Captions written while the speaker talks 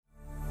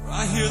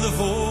hear the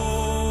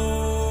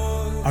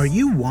voice. Are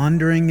you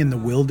wandering in the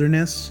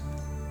wilderness,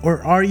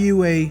 or are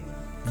you a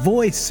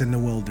voice in the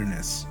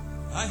wilderness?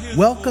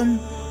 Welcome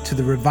to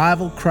the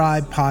Revival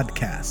Cry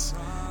podcast.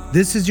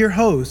 This is your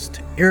host,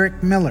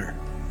 Eric Miller.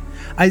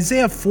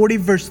 Isaiah 40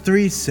 verse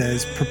 3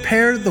 says,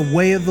 "Prepare the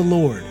way of the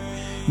Lord.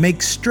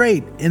 Make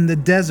straight in the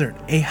desert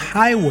a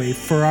highway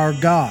for our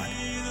God."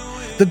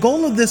 The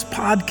goal of this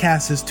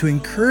podcast is to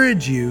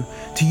encourage you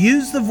to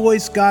use the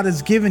voice God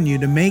has given you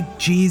to make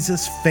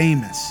Jesus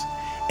famous.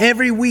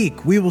 Every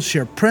week, we will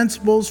share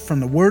principles from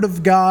the Word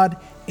of God,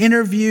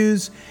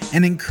 interviews,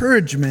 and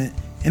encouragement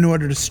in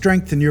order to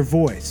strengthen your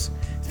voice.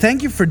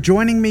 Thank you for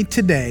joining me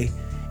today,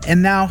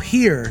 and now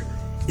here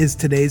is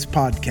today's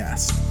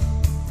podcast.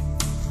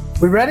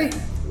 We ready?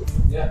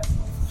 Yeah.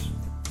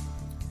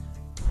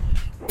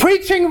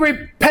 Preaching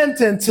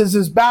repentance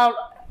is about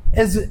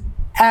as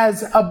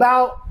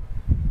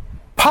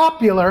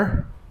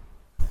popular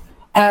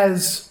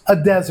as a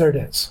desert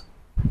is.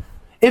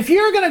 If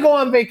you're going to go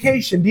on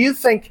vacation, do you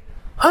think,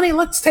 honey,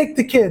 let's take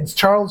the kids,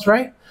 Charles,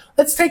 right?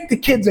 Let's take the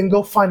kids and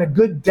go find a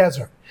good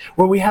desert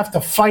where we have to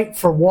fight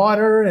for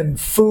water and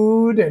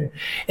food, and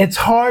it's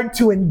hard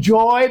to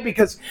enjoy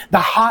because the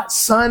hot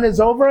sun is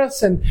over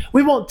us and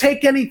we won't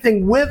take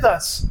anything with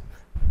us.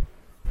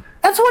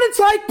 That's what it's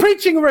like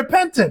preaching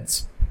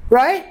repentance,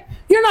 right?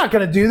 You're not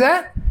going to do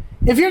that.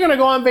 If you're going to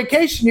go on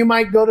vacation, you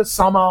might go to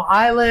Samal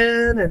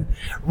Island and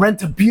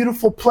rent a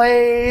beautiful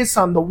place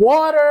on the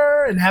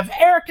water and have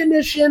air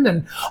conditioning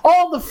and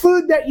all the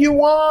food that you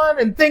want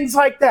and things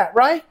like that,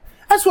 right?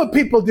 That's what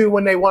people do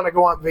when they want to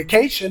go on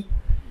vacation,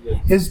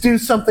 is do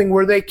something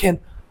where they can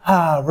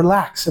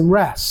relax and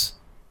rest.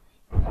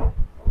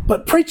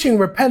 But preaching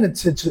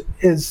repentance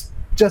is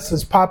just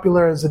as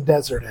popular as a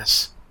desert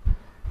is.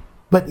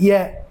 But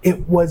yet,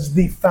 it was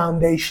the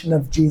foundation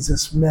of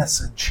Jesus'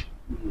 message.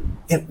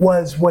 It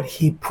was what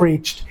he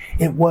preached.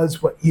 It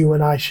was what you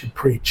and I should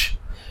preach.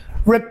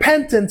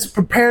 Repentance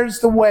prepares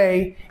the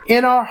way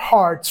in our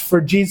hearts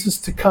for Jesus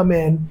to come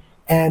in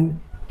and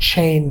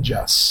change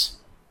us.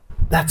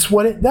 That's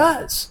what it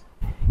does.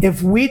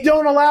 If we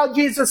don't allow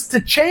Jesus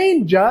to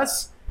change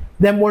us,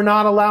 then we're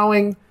not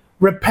allowing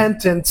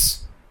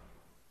repentance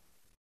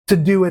to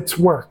do its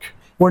work.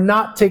 We're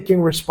not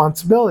taking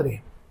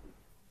responsibility.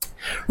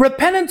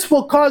 Repentance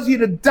will cause you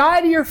to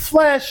die to your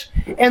flesh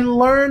and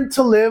learn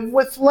to live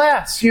with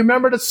less. You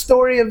remember the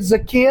story of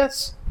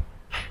Zacchaeus?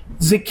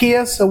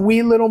 Zacchaeus, a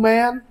wee little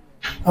man.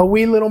 A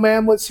wee little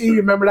man was he? You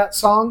remember that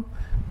song?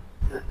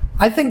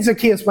 I think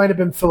Zacchaeus might have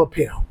been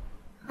Filipino.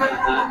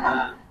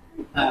 I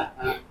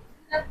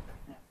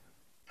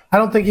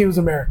don't think he was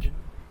American.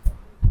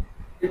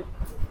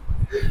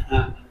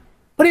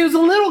 But he was a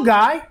little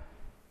guy.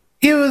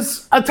 He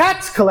was a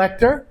tax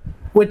collector,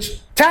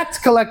 which tax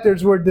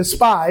collectors were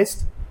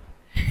despised.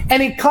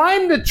 And he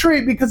climbed a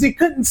tree because he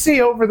couldn't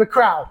see over the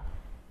crowd.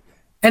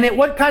 And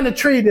what kind of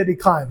tree did he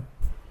climb?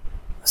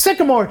 A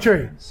sycamore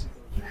tree.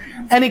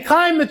 And he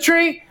climbed the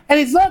tree, and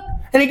he's looked,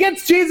 and he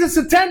gets Jesus'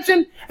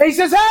 attention, and he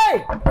says,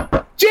 "Hey,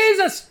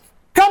 Jesus,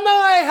 come to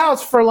my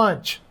house for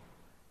lunch."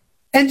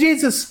 And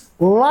Jesus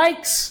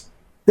likes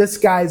this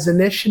guy's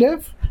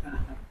initiative.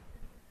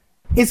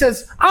 He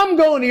says, "I'm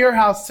going to your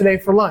house today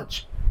for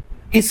lunch."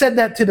 He said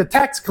that to the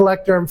tax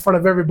collector in front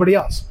of everybody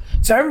else.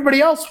 So everybody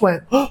else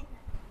went, "Oh,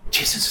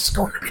 Jesus is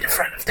going to be the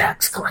friend of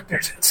tax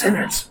collectors and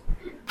sinners."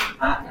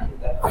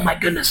 Oh my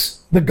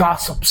goodness. The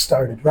gossip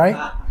started,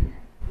 right?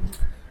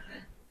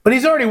 But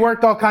he's already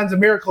worked all kinds of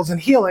miracles and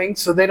healing,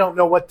 so they don't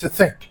know what to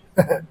think.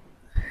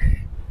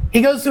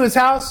 He goes to his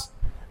house.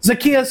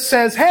 Zacchaeus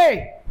says,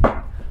 "Hey,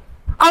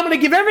 I'm going to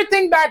give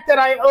everything back that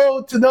I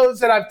owe to those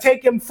that I've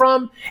taken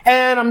from,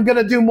 and I'm going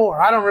to do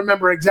more." I don't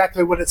remember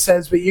exactly what it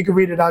says, but you can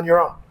read it on your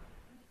own.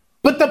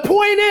 But the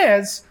point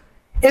is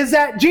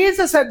that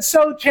Jesus had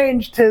so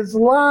changed his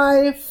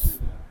life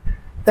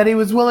that he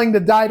was willing to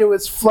die to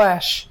his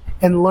flesh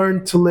and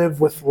learn to live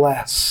with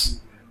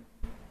less.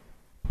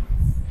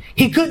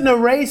 He couldn't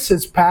erase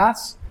his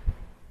past,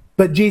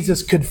 but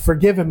Jesus could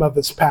forgive him of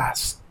his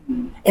past.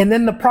 And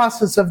in the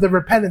process of the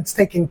repentance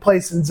taking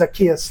place in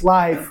Zacchaeus'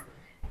 life,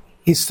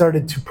 he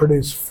started to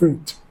produce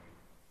fruit.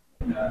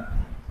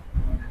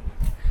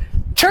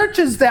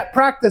 Churches that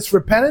practice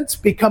repentance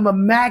become a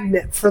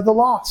magnet for the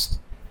lost.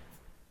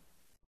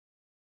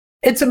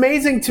 It's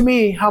amazing to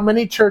me how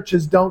many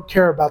churches don't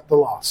care about the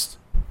lost.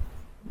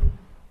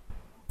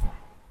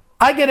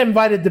 I get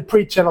invited to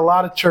preach at a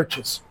lot of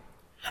churches.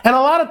 And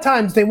a lot of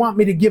times they want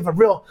me to give a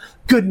real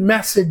good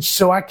message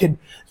so I can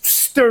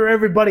stir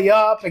everybody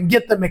up and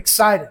get them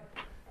excited.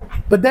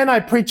 But then I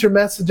preach a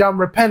message on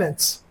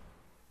repentance.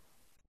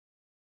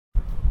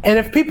 And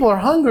if people are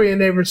hungry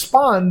and they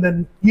respond,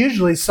 then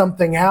usually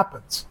something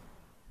happens.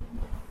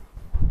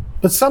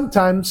 But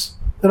sometimes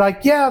they're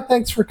like, "Yeah,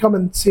 thanks for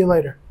coming. See you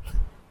later."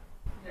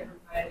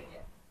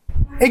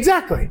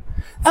 Exactly.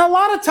 And a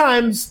lot of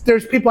times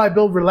there's people I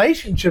build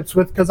relationships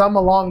with because I'm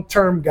a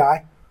long-term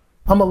guy.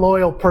 I'm a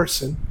loyal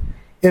person.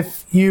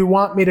 If you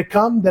want me to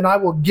come, then I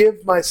will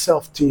give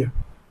myself to you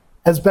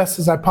as best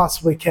as I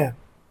possibly can.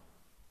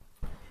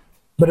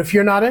 But if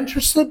you're not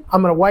interested,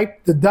 I'm going to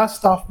wipe the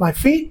dust off my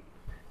feet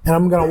and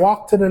I'm going to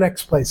walk to the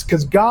next place,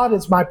 because God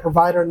is my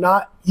provider,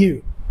 not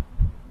you.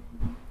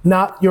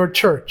 Not your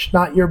church,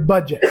 not your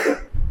budget.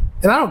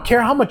 And I don't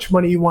care how much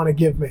money you want to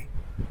give me.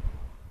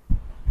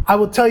 I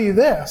will tell you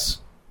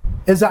this,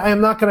 is I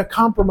am not going to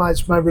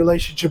compromise my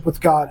relationship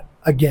with God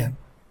again.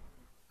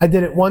 I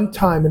did it one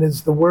time, and it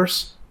is the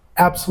worst,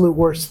 absolute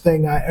worst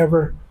thing I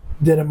ever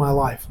did in my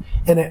life.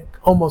 And it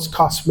almost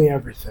cost me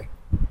everything.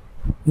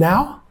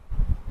 Now,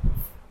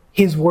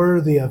 He's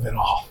worthy of it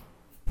all.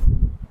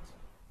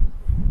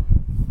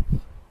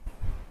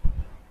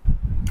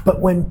 But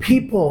when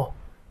people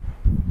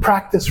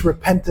practice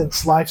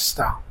repentance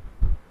lifestyle,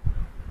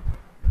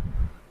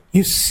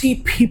 you see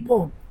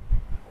people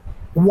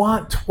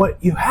want what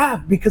you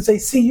have because they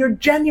see you're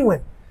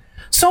genuine.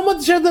 So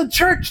much of the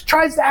church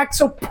tries to act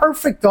so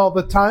perfect all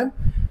the time,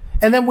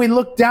 and then we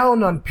look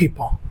down on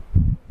people.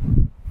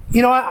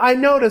 You know, I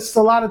noticed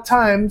a lot of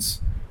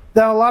times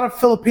that a lot of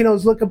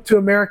Filipinos look up to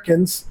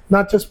Americans,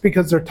 not just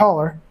because they're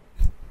taller,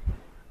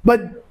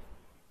 but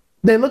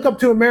they look up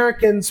to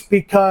Americans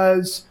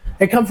because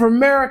they come from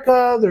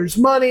America, there's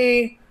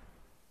money,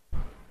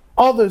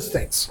 all those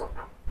things.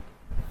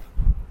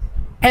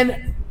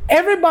 And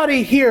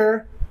everybody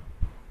here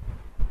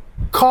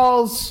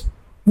calls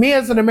me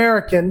as an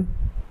American,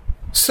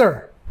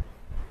 sir.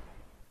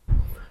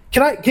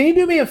 Can you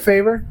do me a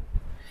favor?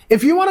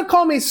 If you want to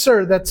call me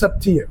sir, that's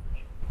up to you.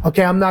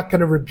 Okay, I'm not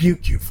going to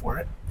rebuke you for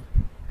it.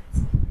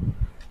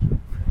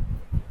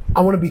 I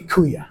want to be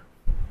kuya.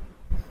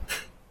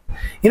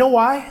 You know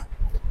why?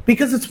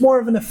 Because it's more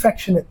of an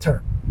affectionate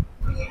term.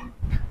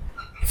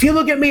 If you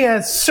look at me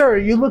as sir,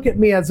 you look at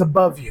me as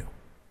above you.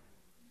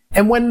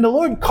 And when the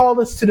Lord called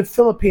us to the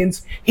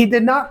Philippines, He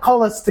did not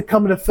call us to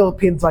come to the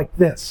Philippines like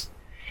this.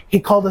 He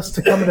called us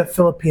to come to the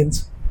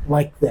Philippines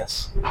like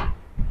this.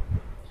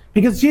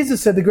 Because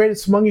Jesus said, the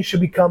greatest among you should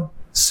become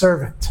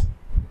servant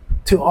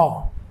to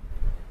all.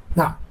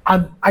 Now,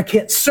 I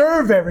can't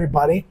serve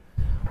everybody,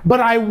 but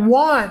I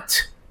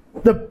want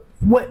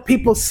what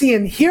people see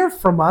and hear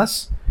from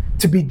us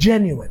to be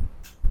genuine.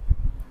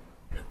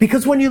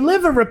 Because when you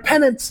live a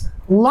repentance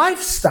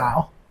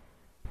lifestyle,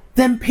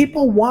 then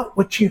people want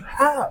what you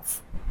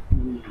have.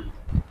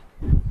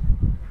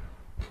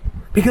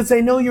 Because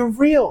they know you're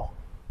real.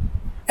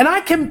 And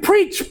I can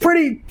preach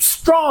pretty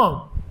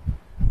strong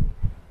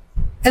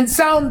and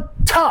sound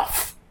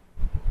tough.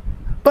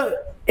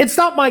 But it's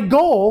not my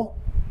goal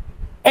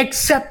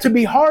except to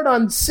be hard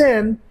on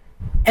sin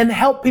and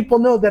help people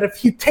know that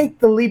if you take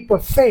the leap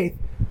of faith,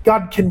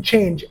 God can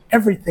change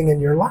everything in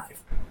your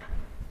life.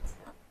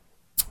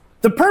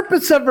 The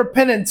purpose of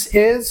repentance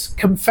is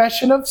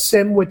confession of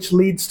sin, which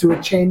leads to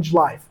a changed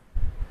life.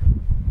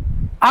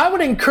 I would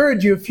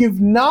encourage you, if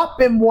you've not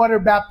been water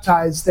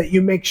baptized, that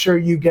you make sure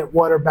you get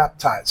water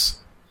baptized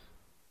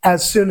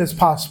as soon as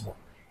possible.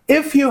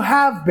 If you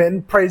have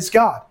been, praise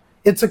God.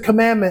 It's a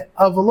commandment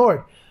of the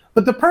Lord.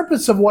 But the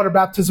purpose of water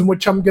baptism,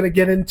 which I'm going to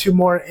get into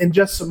more in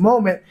just a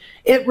moment,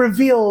 it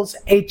reveals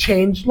a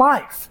changed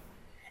life.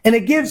 And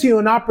it gives you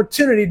an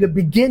opportunity to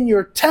begin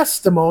your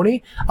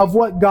testimony of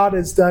what God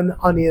has done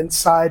on the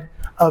inside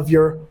of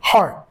your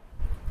heart.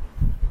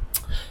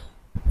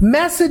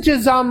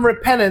 Messages on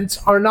repentance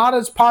are not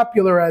as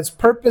popular as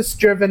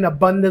purpose-driven,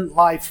 abundant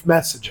life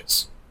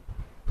messages.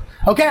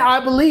 Okay, I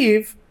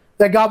believe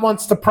that God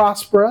wants to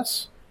prosper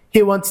us.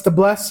 He wants to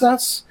bless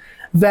us.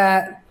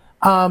 That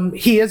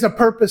He is a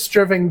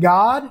purpose-driven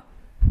God,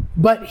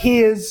 but He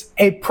is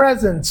a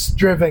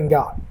presence-driven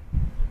God.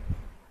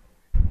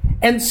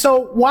 And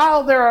so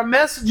while there are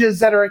messages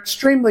that are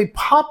extremely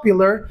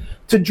popular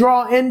to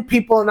draw in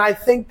people, and I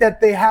think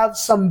that they have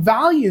some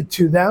value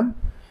to them,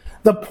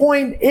 the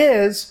point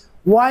is,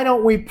 why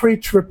don't we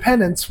preach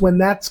repentance when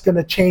that's going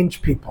to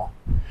change people?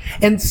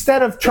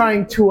 Instead of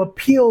trying to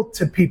appeal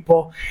to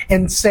people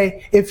and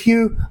say, if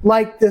you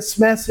like this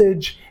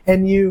message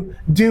and you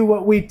do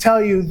what we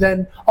tell you,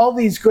 then all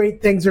these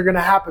great things are going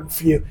to happen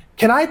for you.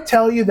 Can I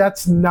tell you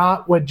that's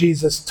not what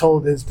Jesus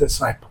told His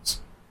disciples?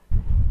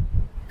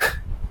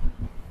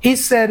 He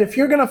said, if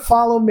you're going to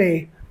follow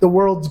me, the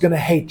world's going to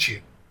hate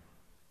you.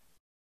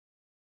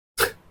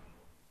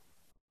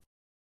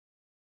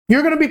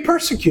 You're going to be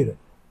persecuted.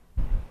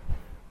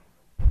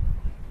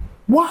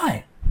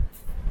 Why?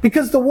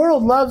 Because the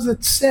world loves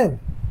its sin.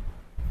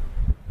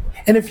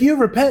 And if you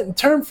repent and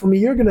turn from me,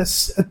 you're going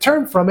to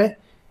turn from it,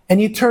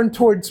 and you turn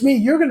towards me,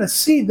 you're going to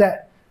see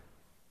that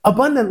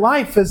abundant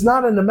life is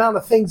not an amount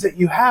of things that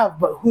you have,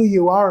 but who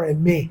you are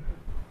in me.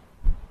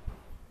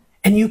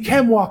 And you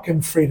can walk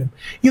in freedom.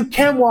 You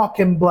can walk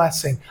in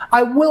blessing.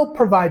 I will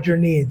provide your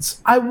needs.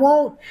 I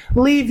won't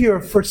leave you or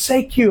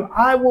forsake you.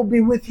 I will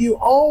be with you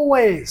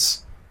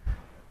always.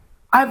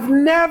 I've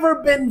never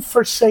been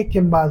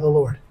forsaken by the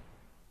Lord.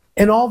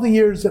 In all the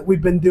years that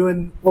we've been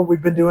doing what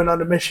we've been doing on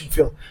the mission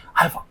field,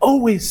 I've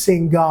always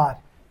seen God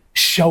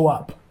show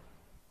up.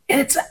 And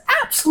it's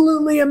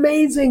absolutely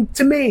amazing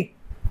to me.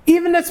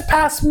 Even this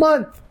past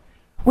month,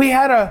 we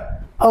had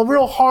a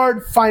real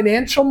hard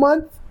financial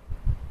month.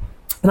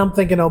 And I'm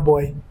thinking, oh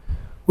boy,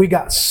 We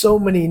got so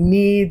many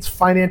needs,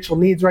 financial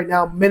needs right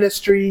now,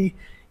 ministry,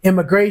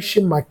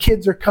 immigration, my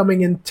kids are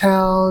coming in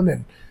town,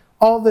 and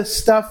all this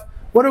stuff.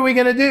 What are we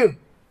going to do?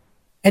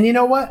 And you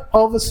know what?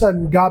 All of a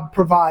sudden, God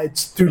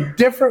provides through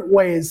different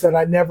ways that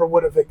I never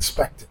would have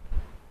expected.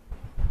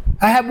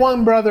 I had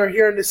one brother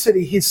here in the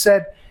city. He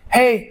said,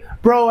 hey,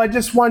 bro, I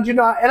just wanted you to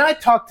know, and I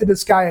talk to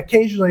this guy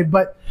occasionally,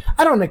 but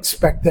I don't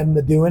expect them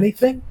to do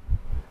anything.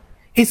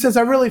 He says,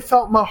 I really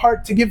felt in my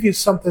heart to give you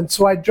something,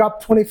 so I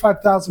dropped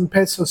 25,000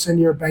 pesos in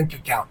your bank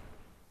account.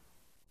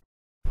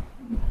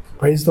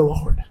 Praise the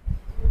Lord.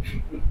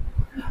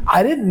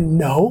 I didn't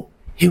know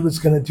he was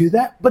going to do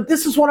that, but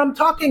this is what I'm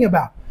talking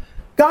about.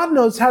 God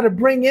knows how to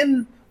bring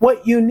in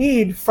what you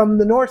need from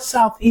the north,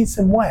 south, east,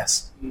 and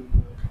west.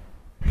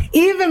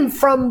 Even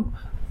from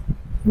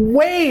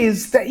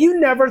ways that you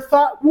never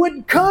thought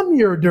would come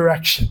your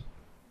direction.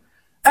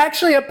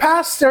 Actually, a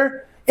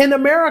pastor in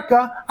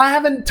America I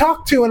haven't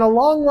talked to in a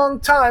long, long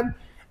time,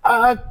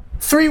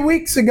 3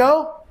 weeks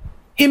ago,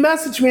 he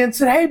messaged me and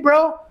said, hey,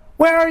 bro,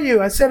 where are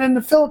you? I said, in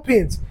the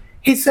Philippines.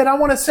 He said, I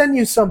want to send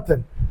you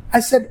something. I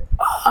said,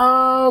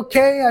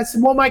 okay. I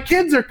said, well, my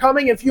kids are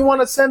coming. If you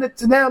want to send it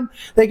to them,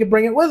 they could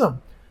bring it with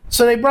them.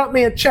 So they brought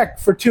me a check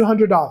for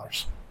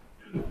 $200.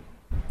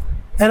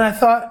 And I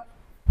thought,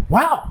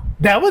 wow,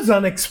 that was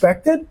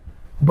unexpected,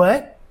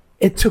 but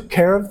it took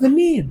care of the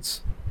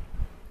needs.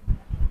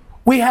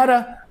 We had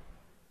a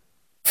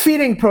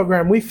feeding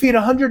program. We feed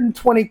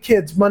 120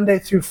 kids Monday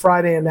through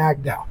Friday in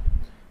Agdal.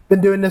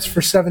 Been doing this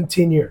for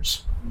 17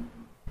 years.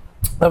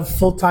 Of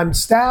full-time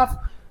staff,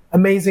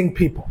 amazing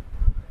people.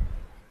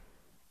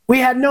 We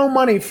had no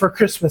money for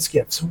Christmas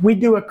gifts. We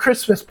do a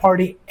Christmas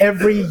party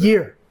every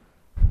year.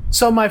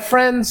 So my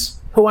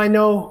friends who I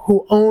know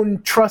who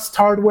own Trust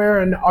Hardware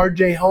and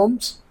RJ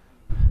Homes,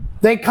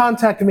 they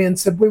contacted me and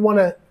said, we want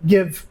to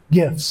give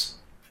gifts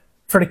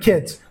for the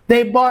kids.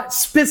 They bought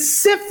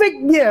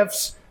specific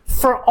gifts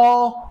for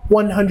all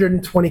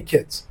 120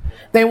 kids.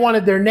 They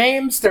wanted their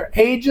names, their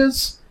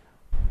ages,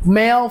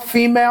 male,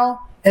 female,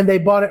 and they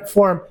bought it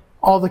for them.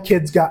 All the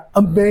kids got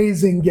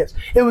amazing gifts.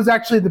 It was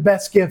actually the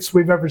best gifts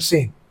we've ever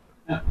seen.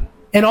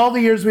 In all the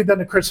years we've done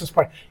the Christmas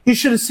party. You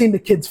should have seen the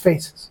kids'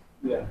 faces.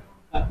 Yeah.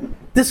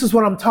 This is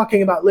what I'm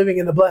talking about, living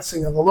in the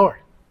blessing of the Lord.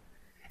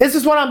 This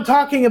is what I'm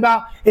talking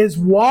about, is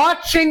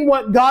watching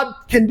what God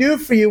can do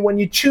for you when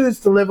you choose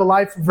to live a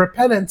life of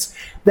repentance,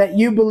 that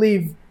you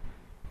believe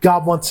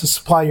God wants to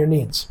supply your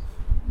needs.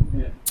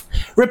 Yeah.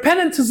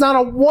 Repentance is not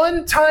a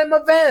one-time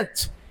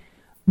event,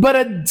 but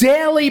a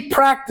daily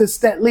practice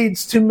that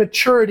leads to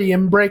maturity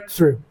and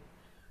breakthrough.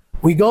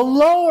 We go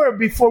lower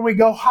before we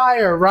go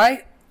higher,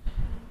 right?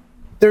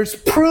 There's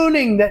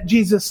pruning that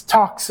Jesus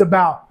talks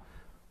about.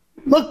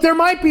 Look, there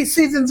might be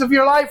seasons of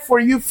your life where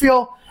you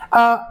feel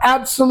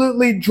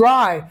absolutely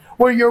dry,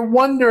 where you're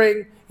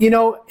wondering,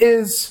 are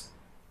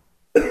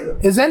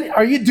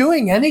you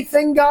doing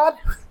anything, God?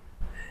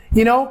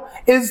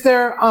 Is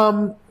there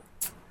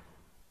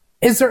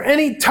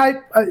any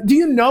type? Do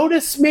you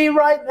notice me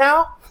right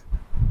now?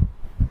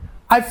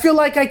 I feel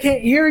like I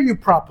can't hear you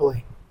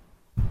properly.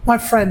 My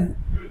friend,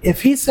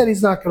 if he said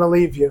he's not going to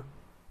leave you,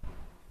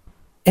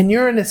 and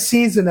you're in a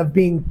season of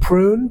being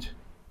pruned,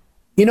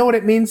 you know what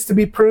it means to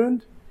be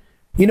pruned?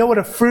 You know what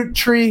a fruit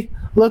tree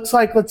looks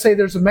like? Let's say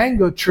there's a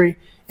mango tree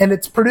and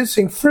it's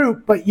producing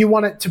fruit, but you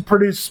want it to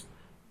produce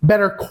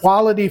better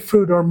quality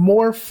fruit or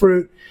more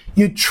fruit.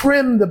 You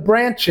trim the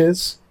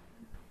branches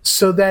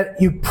so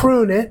that you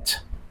prune it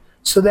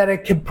so that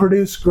it can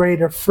produce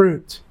greater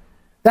fruit.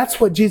 That's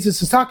what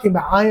Jesus is talking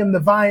about. I am the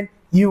vine,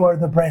 you are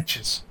the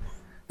branches.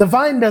 The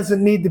vine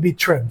doesn't need to be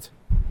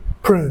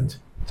pruned,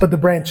 but the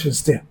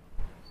branches do.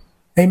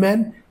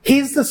 Amen?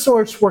 He's the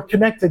source we're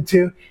connected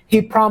to.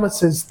 He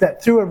promises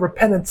that through a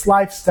repentance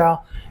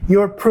lifestyle,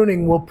 your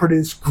pruning will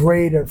produce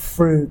greater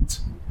fruit.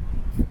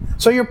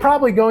 So you're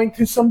probably going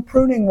through some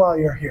pruning while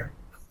you're here.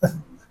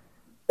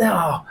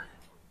 Now,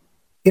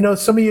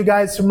 some of you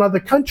guys from other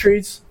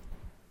countries,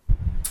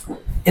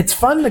 it's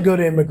fun to go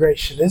to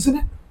immigration, isn't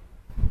it?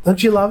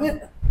 Don't you love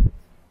it?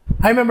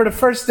 I remember the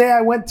first day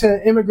I went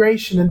to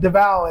immigration in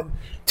Davao in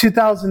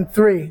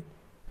 2003.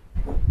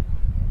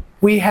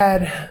 We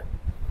had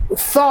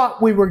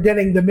thought we were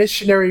getting the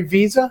missionary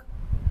visa,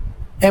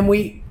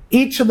 and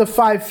each of the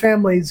 5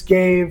 families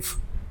gave,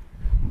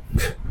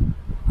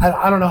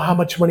 I don't know how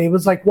much money, it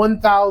was like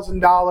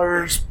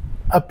 $1,000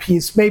 a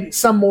piece, maybe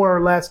some more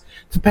or less,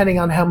 depending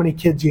on how many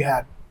kids you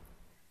had.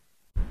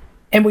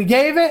 And we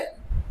gave it,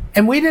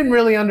 and we didn't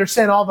really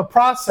understand all the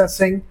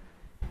processing,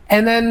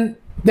 and then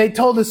they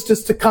told us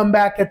just to come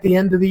back at the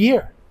end of the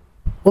year.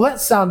 Well, that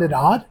sounded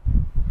odd,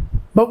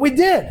 but we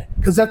did,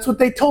 because that's what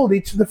they told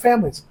each of the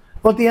families.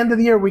 Well, at the end of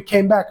the year, we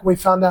came back and we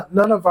found out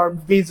none of our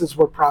visas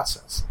were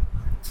processed.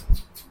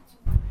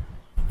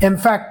 In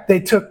fact,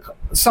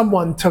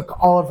 someone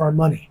took all of our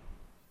money.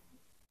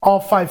 All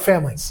 5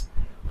 families.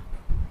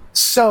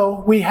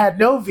 So we had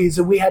no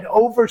visa. We had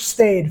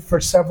overstayed for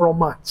several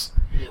months.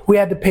 We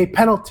had to pay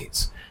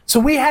penalties. So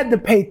we had to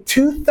pay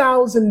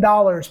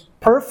 $2,000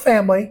 per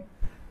family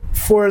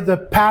for the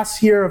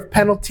past year of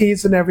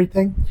penalties and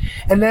everything.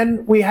 And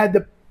then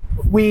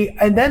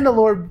then the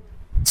Lord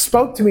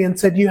spoke to me and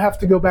said, you have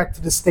to go back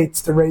to the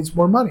States to raise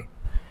more money.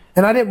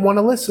 And I didn't want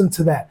to listen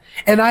to that.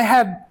 And I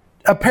had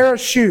a pair of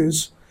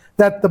shoes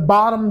that the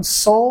bottom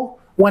sole,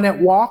 when it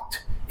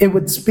walked, it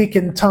would speak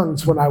in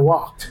tongues when I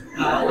walked.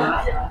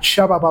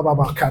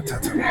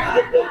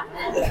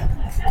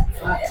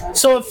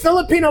 So a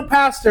Filipino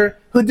pastor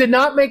who did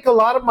not make a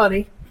lot of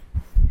money,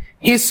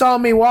 he saw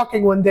me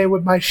walking one day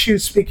with my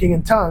shoes speaking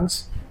in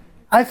tongues.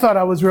 I thought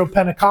I was real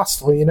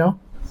Pentecostal, you know.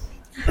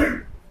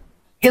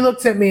 He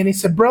looked at me and he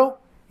said, bro,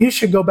 you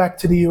should go back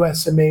to the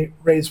U.S. and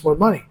raise more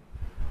money.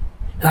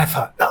 And I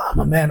thought, no, I'm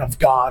a man of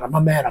God. I'm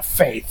a man of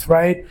faith,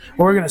 right?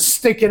 We're going to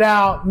stick it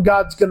out and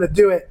God's going to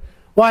do it.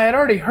 Well, I had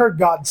already heard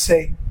God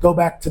say, go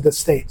back to the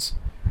States.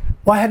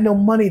 Well, I had no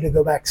money to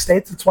go back to the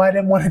States. That's why I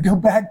didn't want to go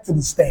back to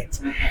the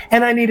States.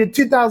 And I needed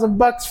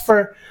 $2,000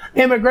 for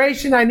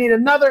immigration. I needed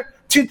another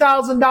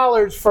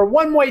 $2,000 for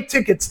one-way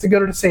tickets to go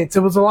to the States.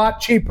 It was a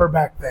lot cheaper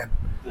back then.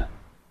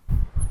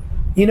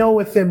 You know,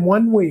 within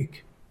 1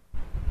 week,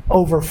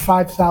 over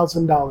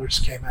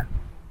 $5,000 came in.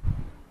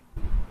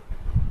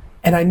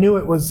 And I knew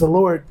it was the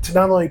Lord to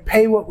not only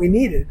pay what we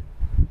needed,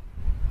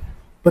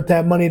 but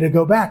that money to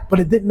go back.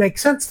 But it didn't make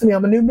sense to me.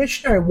 I'm a new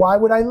missionary. Why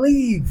would I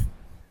leave?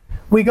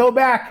 We go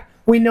back.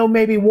 We know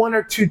maybe 1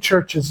 or 2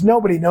 churches.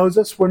 Nobody knows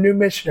us. We're new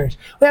missionaries.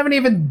 We haven't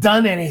even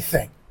done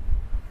anything.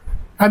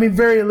 I mean,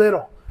 very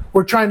little.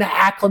 We're trying to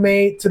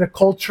acclimate to the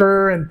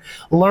culture and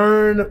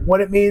learn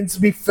what it means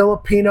to be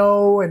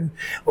Filipino and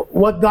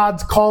what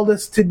God's called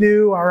us to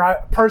do,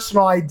 our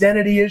personal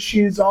identity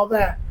issues, all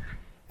that.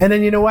 And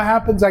then you know what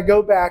happens? I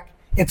go back.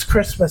 It's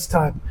Christmas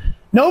time.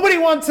 Nobody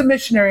wants a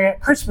missionary at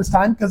Christmas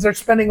time because they're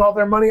spending all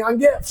their money on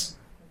gifts.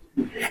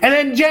 And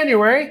in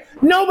January,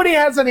 nobody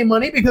has any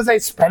money because they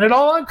spend it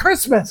all on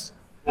Christmas.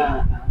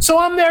 So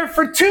I'm there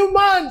for 2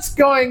 months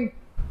going,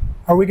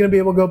 are we going to be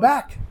able to go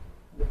back?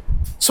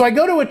 So I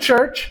go to a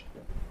church.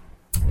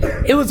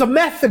 It was a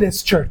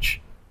Methodist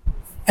church.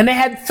 And they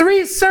had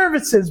 3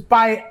 services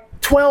by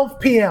 12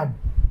 p.m.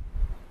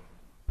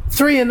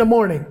 3 in the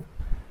morning.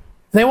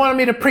 They wanted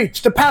me to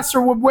preach. The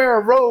pastor would wear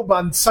a robe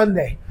on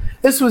Sunday.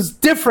 This was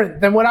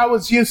different than what I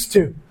was used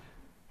to.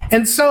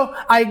 And so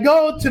I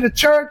go to the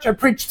church. I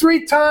preach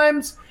 3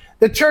 times.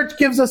 The church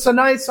gives us a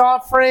nice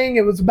offering.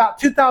 It was about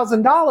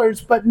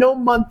 $2,000, but no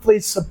monthly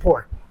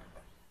support.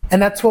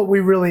 And that's what we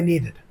really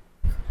needed.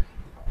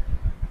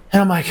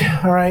 And I'm like,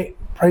 all right,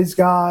 praise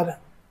God.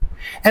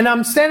 And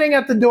I'm standing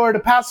at the door. The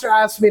pastor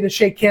asked me to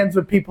shake hands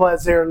with people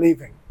as they were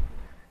leaving.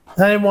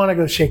 And I didn't want to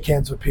go shake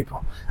hands with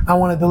people. I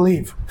wanted to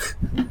leave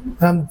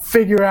and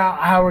figure out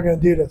how we're going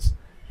to do this.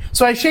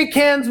 So I shake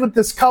hands with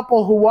this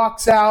couple who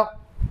walks out,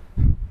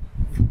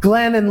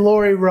 Glenn and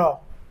Lori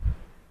Rowe.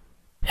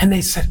 And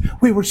they said,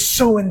 we were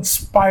so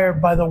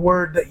inspired by the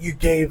word that you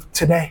gave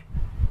today.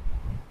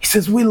 He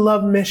says, we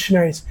love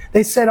missionaries.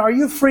 They said, are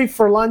you free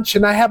for lunch?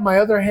 And I had my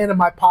other hand in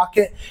my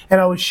pocket and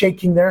I was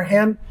shaking their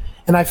hand.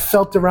 And I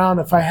felt around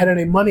if I had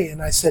any money.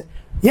 And I said,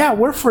 yeah,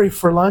 we're free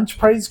for lunch.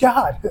 Praise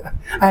God.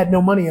 I had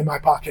no money in my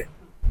pocket.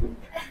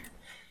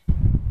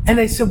 And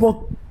they said,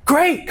 well,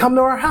 great. Come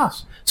to our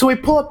house. So we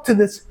pull up to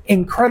this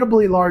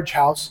incredibly large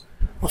house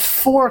with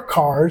 4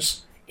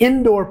 cars,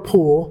 indoor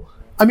pool.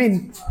 I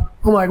mean,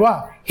 I'm like,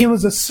 wow, he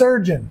was a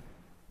surgeon.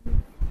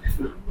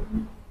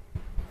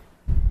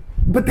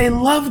 But they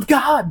loved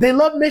God. They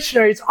loved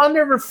missionaries. On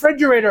their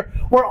refrigerator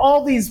were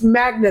all these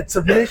magnets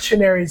of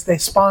missionaries they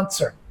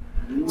sponsor.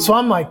 So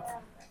I'm like,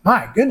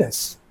 my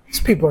goodness, these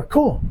people are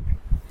cool.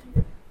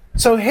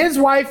 So his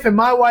wife and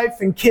my wife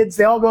and kids,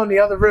 they all go in the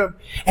other room.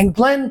 And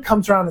Glenn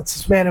comes around and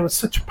says, man, it was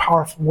such a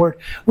powerful word.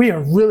 We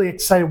are really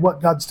excited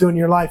what God's doing in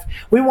your life.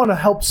 We want to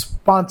help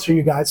sponsor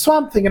you guys. So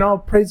I'm thinking, oh,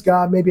 praise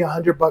God, maybe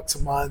 $100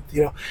 a month.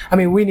 You know, I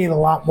mean, we need a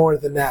lot more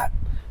than that.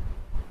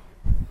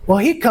 Well,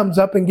 he comes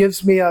up and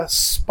gives me a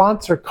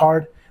sponsor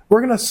card.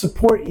 We're going to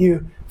support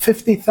you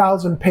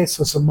 50,000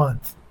 pesos a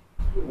month.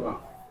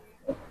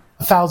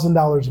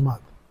 $1,000 a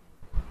month.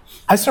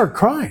 I started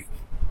crying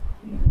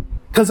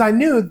because I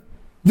knew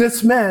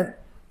this meant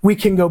we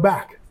can go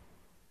back.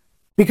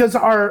 Because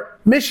our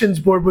missions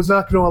board was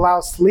not going to allow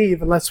us to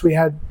leave unless we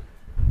had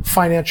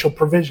financial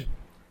provision.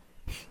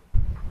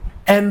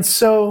 And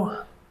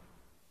so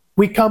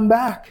we come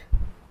back.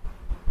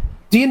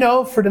 Do you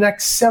know for the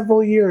next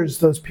several years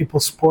those people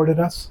supported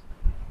us?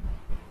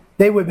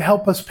 They would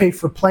help us pay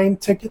for plane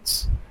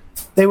tickets.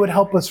 They would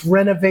help us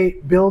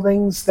renovate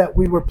buildings that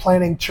we were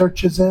planning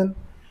churches in.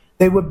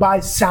 They would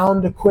buy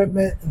sound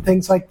equipment and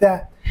things like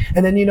that.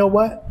 And then you know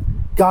what?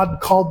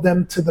 God called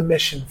them to the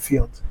mission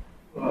field.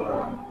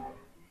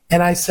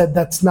 And I said,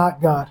 that's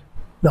not God.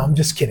 No, I'm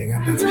just kidding.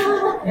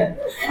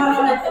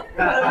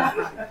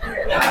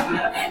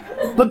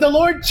 But the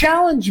Lord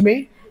challenged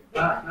me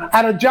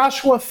out of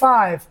Joshua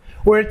 5,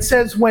 where it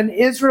says, when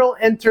Israel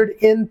entered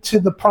into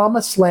the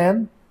promised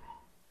land,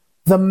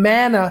 the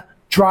manna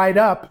dried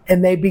up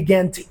and they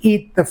began to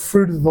eat the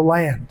fruit of the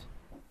land.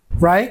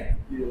 Right?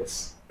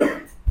 Yes.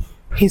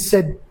 He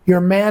said, your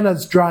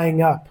manna's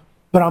drying up.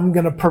 but I'm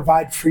going to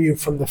provide for you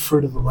from the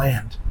fruit of the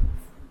land.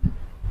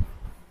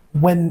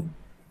 When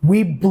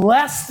we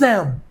blessed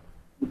them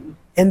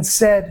and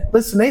said,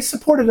 listen, they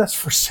supported us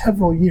for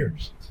several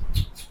years.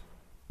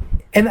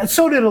 And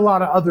so did a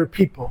lot of other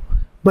people,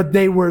 but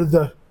they were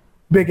the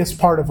biggest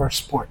part of our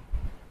sport.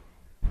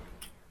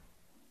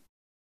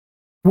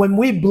 When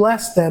we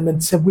blessed them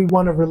and said, we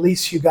want to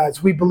release you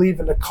guys, we believe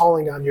in the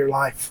calling on your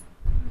life.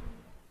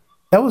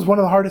 That was one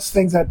of the hardest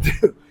things I'd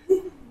do.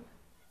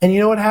 And you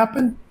know what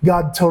happened?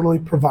 God totally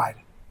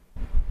provided.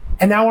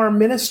 And now our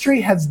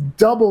ministry has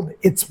doubled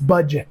its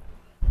budget,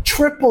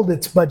 tripled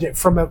its budget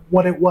from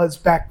what it was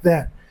back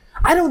then.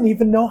 I don't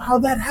even know how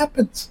that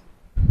happens.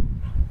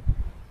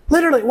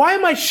 Literally, why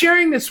am I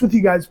sharing this with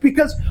you guys?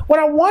 Because what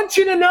I want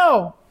you to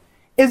know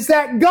is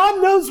that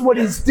God knows what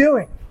He's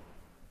doing.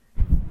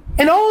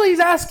 And all He's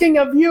asking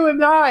of you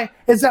and I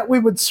is that we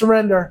would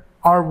surrender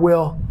our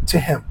will to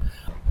Him.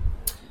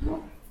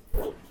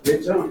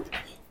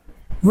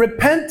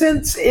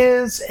 Repentance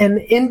is an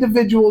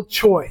individual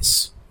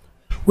choice.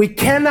 We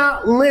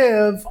cannot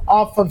live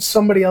off of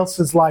somebody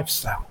else's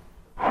lifestyle.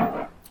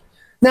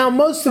 Now,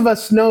 most of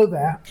us know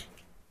that.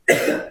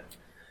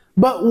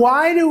 But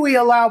why do we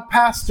allow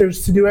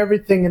pastors to do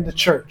everything in the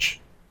church?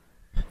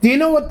 Do you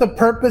know what the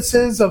purpose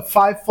is of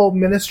fivefold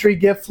ministry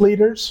gift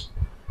leaders?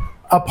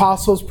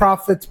 Apostles,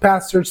 prophets,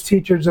 pastors,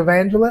 teachers,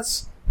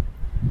 evangelists?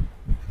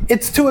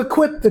 It's to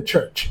equip the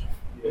church.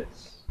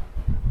 Yes.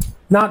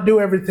 Not do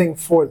everything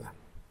for them.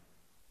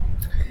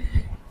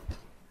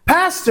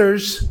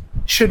 Pastors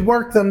should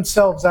work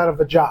themselves out of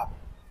a job.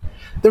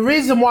 The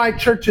reason why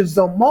churches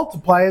don't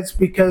multiply is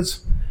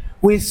because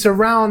we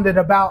surround it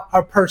about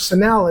our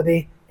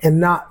personality and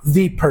not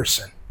the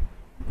person.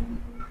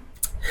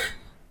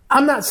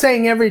 I'm not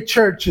saying every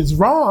church is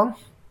wrong,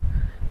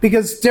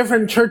 because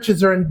different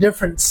churches are in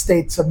different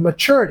states of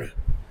maturity.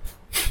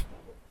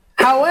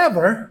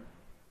 However,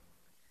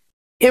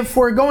 if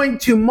we're going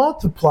to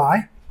multiply,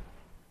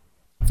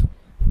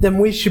 then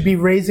we should be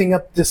raising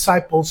up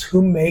disciples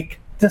who make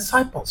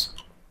disciples.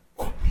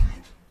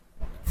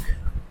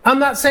 I'm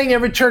not saying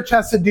every church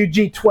has to do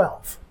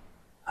G12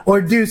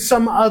 or do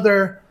some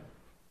other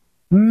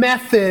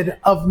method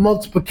of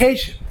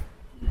multiplication.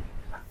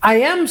 I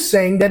am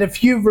saying that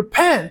if you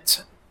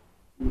repent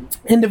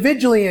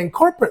individually and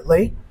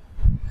corporately,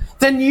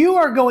 then you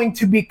are going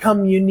to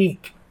become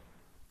unique.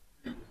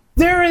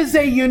 There is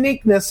a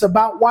uniqueness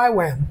about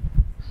YWAM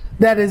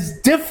that is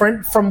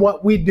different from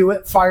what we do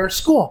at Fire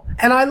School.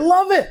 And I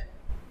love it.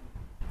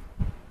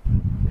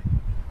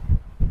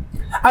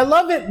 I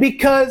love it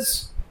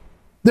because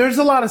there's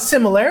a lot of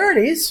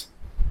similarities,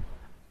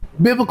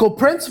 biblical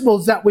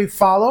principles that we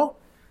follow.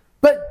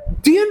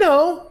 But do you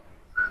know,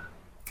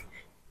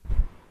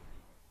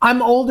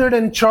 I'm older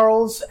than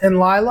Charles and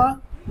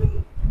Lila?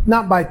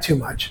 Not by too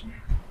much.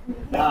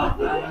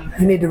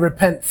 You need to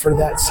repent for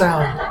that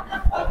sound.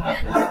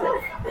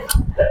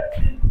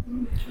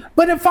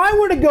 But if I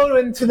were to go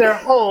into their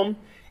home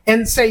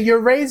and say, you're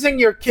raising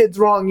your kids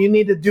wrong, you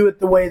need to do it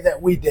the way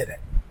that we did it.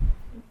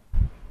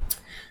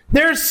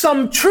 There's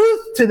some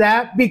truth to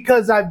that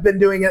because I've been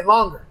doing it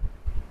longer.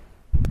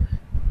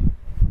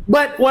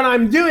 But what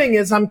I'm doing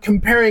is I'm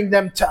comparing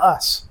them to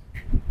us.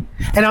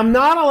 And I'm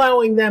not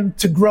allowing them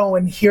to grow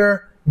and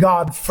hear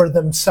God for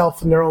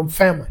themselves and their own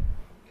family.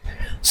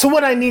 So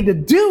what I need to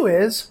do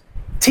is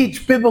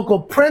teach biblical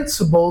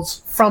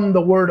principles from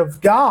the Word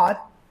of God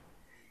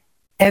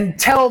and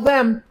tell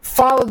them,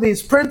 follow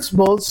these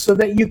principles so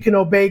that you can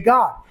obey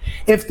God.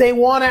 If they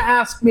want to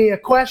ask me a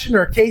question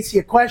or Casey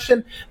a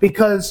question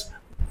because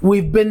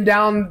we've been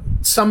down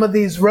some of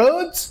these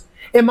roads,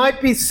 it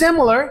might be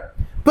similar,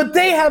 but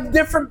they have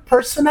different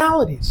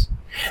personalities.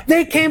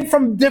 They came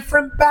from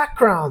different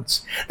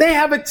backgrounds. They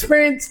have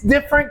experienced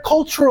different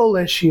cultural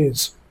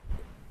issues.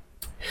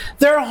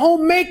 Their whole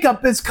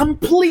makeup is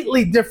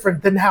completely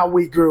different than how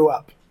we grew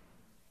up.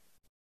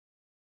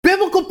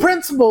 Biblical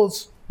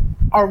principles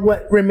are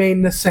what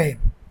remain the same.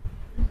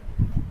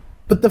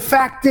 But the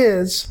fact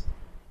is,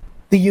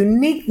 the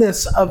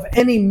uniqueness of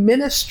any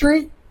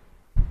ministry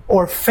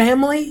or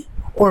family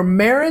or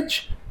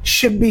marriage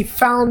should be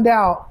found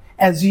out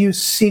as you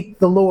seek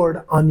the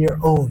Lord on your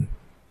own.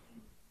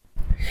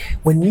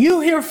 When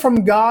you hear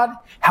from God,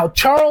 how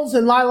Charles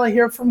and Lila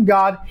hear from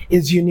God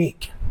is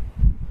unique.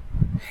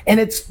 And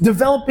it's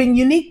developing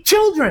unique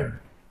children.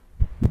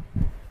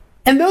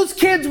 And those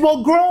kids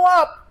will grow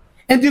up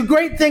and do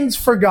great things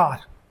for God.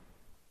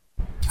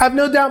 I have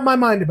no doubt in my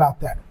mind about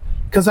that.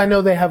 Because I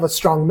know they have a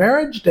strong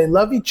marriage, they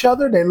love each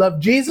other, they love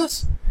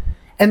Jesus.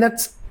 And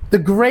that's the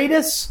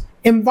greatest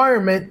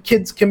environment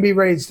kids can be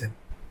raised in.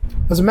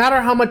 Doesn't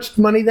matter how much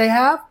money they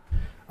have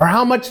or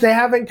how much they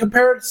have in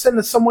comparison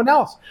to someone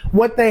else.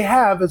 What they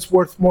have is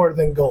worth more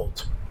than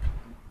gold.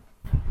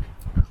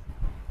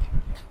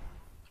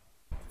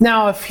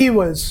 Now, if he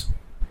was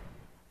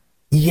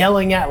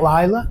yelling at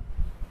Lila,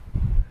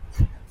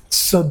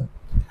 so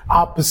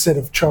opposite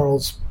of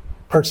Charles'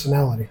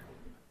 personality.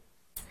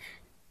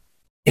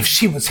 If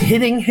she was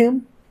hitting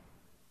him,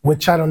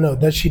 which I don't know,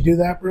 does she do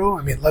that, bro?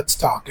 I mean, let's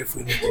talk if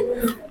we need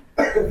to.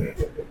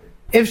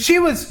 If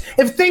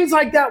things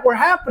like that were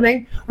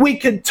happening, we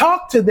could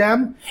talk to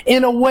them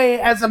in a way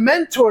as a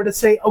mentor to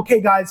say,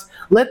 okay, guys,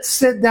 let's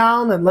sit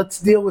down and let's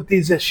deal with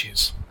these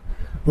issues.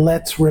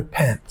 Let's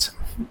repent.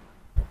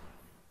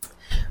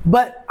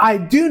 But I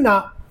do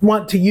not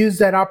want to use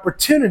that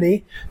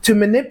opportunity to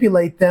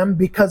manipulate them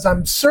because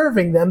I'm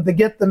serving them to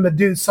get them to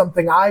do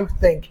something I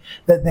think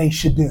that they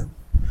should do.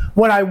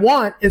 What I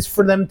want is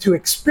for them to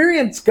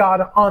experience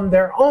God on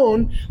their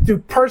own through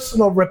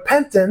personal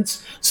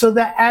repentance, so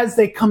that as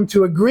they come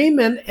to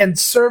agreement and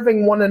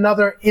serving one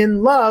another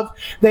in love,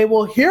 they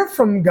will hear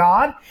from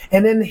God,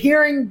 and in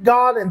hearing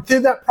God and through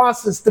that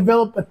process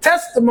develop a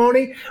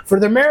testimony for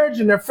their marriage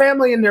and their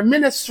family and their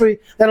ministry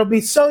that'll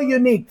be so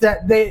unique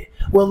that they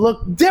will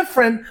look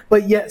different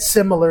but yet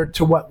similar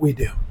to what we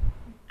do.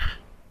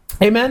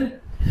 Amen?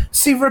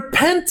 See,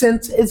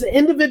 repentance is an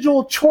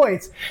individual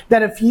choice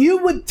that if you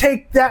would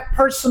take that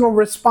personal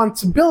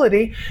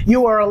responsibility,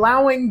 you are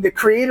allowing the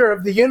creator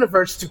of the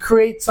universe to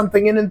create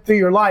something in and through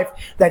your life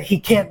that he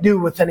can't do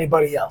with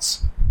anybody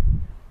else.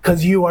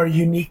 Because you are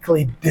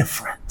uniquely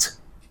different.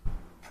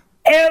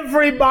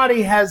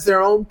 Everybody has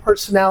their own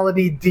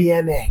personality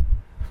DNA.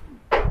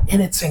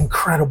 And it's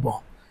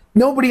incredible.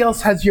 Nobody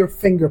else has your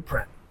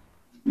fingerprint.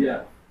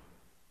 Yeah.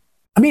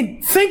 I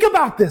mean, think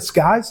about this,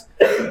 guys.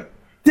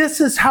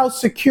 This is how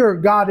secure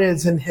God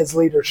is in his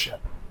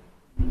leadership.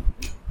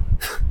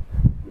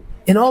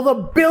 In all the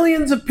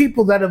billions of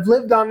people that have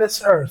lived on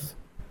this earth,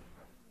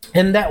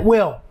 and that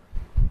will,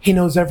 he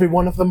knows every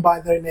one of them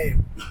by their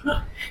name.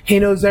 He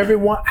knows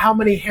how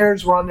many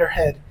hairs were on their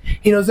head.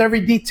 He knows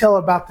every detail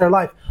about their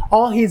life.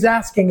 All he's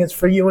asking is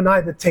for you and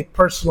I to take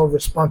personal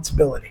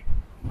responsibility.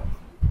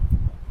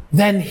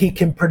 Then he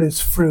can produce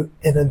fruit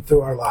in and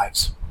through our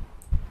lives.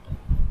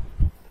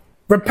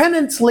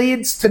 Repentance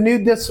leads to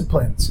new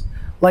disciplines,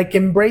 like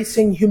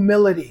embracing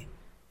humility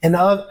and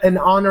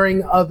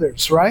honoring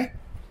others, right?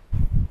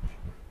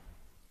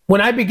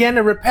 When I began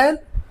to repent,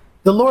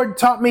 the Lord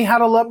taught me how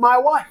to love my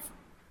wife.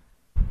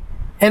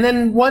 And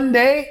then one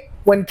day,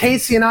 when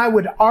Casey and I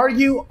would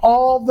argue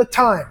all the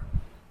time,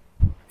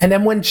 and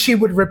then when she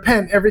would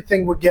repent,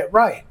 everything would get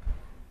right.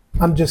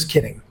 I'm just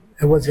kidding.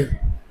 It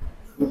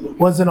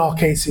wasn't all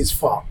Casey's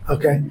fault,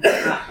 okay?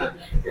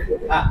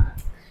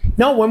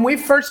 No, when we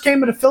first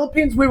came to the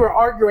Philippines, we were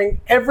arguing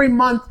every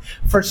month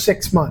for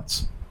 6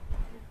 months.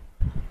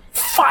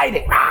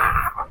 Fighting.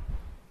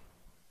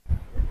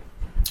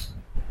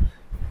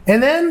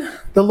 And then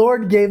the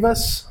Lord gave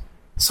us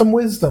some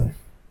wisdom.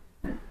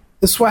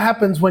 This is what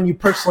happens when you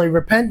personally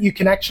repent. You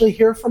can actually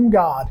hear from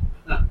God.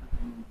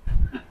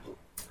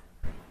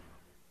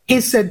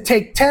 He said,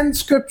 take 10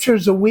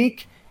 scriptures a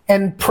week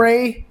and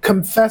pray,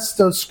 confess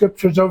those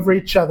scriptures over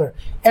each other.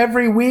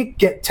 Every week,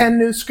 get 10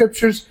 new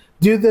scriptures.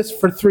 Do this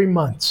for 3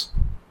 months.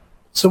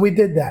 So we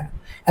did that.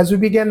 As we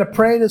began to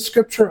pray the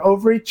scripture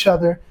over each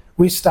other,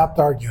 we stopped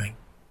arguing.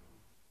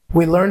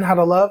 We learned how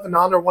to love and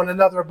honor one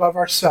another above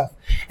ourselves.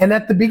 And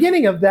at the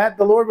beginning of that,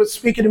 the Lord was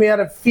speaking to me out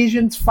of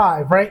Ephesians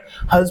 5, right?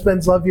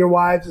 Husbands, love your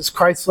wives as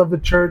Christ loved the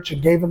church and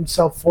gave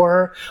himself for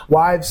her.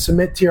 Wives,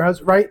 submit to your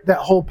husband, right? That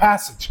whole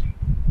passage.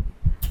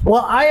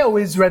 Well, I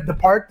always read the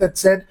part that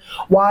said,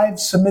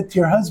 wives, submit to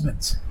your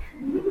husbands.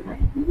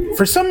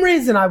 For some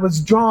reason, I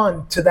was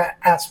drawn to that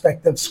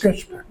aspect of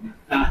Scripture.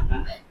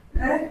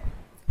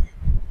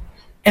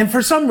 And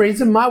for some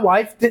reason, my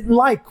wife didn't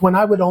like when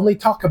I would only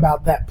talk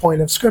about that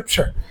point of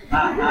Scripture.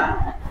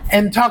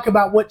 And talk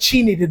about what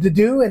she needed to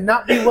do and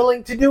not be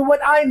willing to do what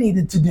I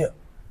needed to do.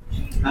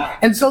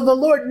 And so the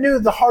Lord knew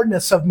the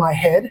hardness of my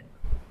head.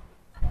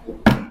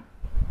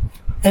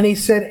 And he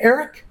said,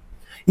 Eric,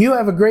 you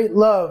have a great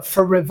love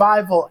for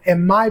revival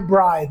and my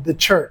bride, the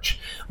church.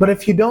 But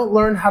if you don't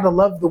learn how to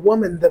love the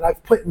woman that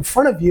I've put in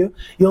front of you,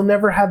 you'll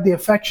never have the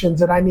affections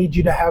that I need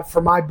you to have for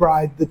my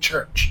bride, the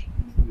church.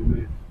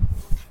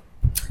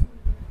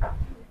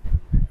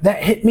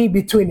 That hit me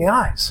between the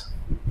eyes.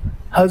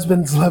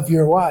 Husbands, love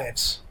your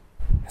wives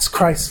as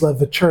Christ loved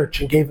the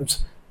church and gave him.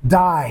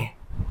 Die.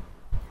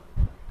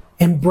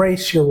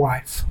 Embrace your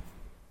wife.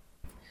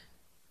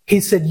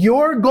 He said,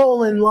 your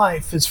goal in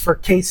life is for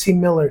Casey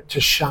Miller to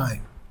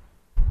shine.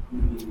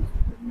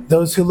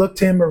 Those who look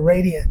to him are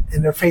radiant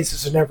and their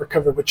faces are never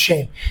covered with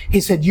shame. He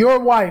said, your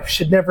wife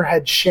should never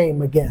have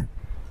shame again.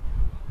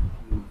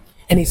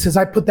 And he says,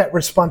 I put that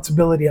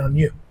responsibility on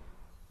you.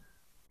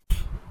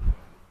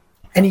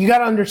 And you got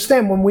to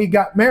understand, when we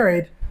got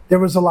married, there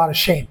was a lot of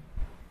shame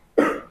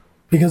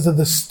because of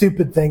the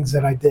stupid things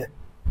that I did.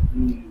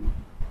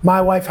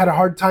 My wife had a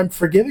hard time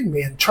forgiving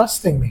me and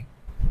trusting me.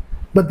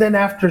 But then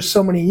after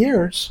so many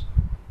years,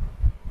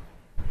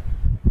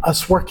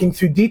 us working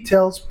through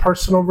details,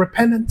 personal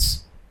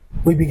repentance,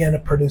 we began to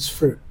produce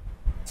fruit.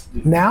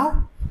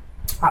 Now,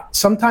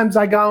 sometimes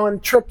I go on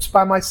trips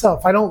by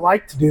myself. I don't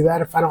like to do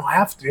that if I don't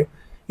have to.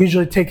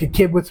 Usually take a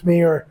kid with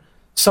me or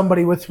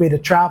somebody with me to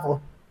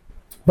travel.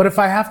 But if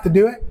I have to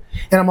do it,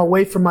 and I'm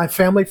away from my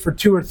family for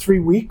 2 or 3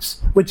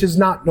 weeks, which is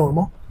not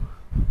normal,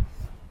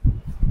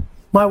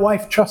 my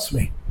wife trusts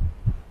me.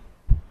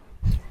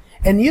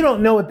 And you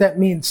don't know what that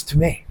means to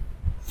me,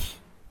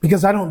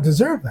 because I don't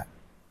deserve that.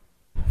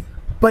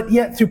 But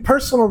yet through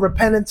personal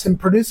repentance and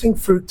producing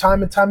fruit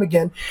time and time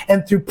again,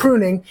 and through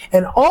pruning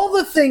and all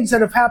the things that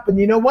have happened,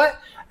 you know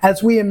what?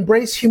 As we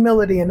embrace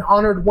humility and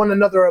honored one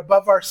another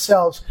above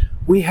ourselves,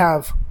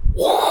 we're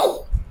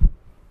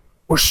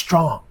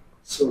strong.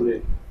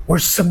 We're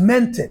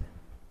cemented.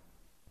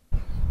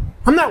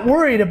 I'm not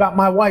worried about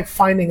my wife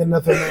finding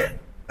another man.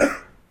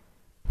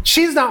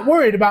 She's not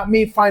worried about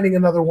me finding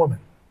another woman.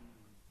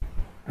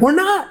 We're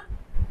not.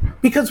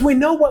 Because we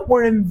know what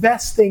we're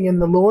investing in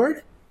the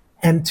Lord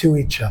and to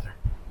each other.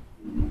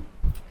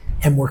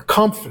 And we're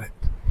confident.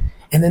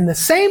 And in the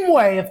same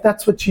way, if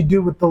that's what you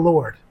do with the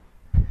Lord,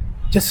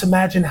 just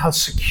imagine how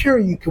secure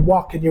you can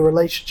walk in your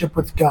relationship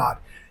with God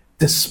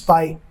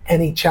despite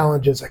any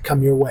challenges that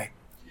come your way.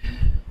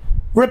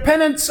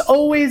 Repentance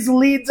always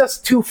leads us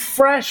to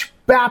fresh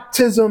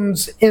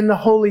baptisms in the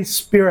Holy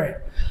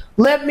Spirit.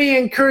 Let me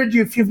encourage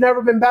you, if you've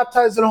never been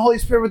baptized in the Holy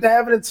Spirit with the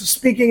evidence of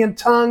speaking in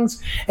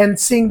tongues and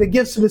seeing the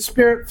gifts of the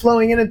Spirit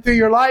flowing in and through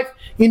your life,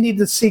 you need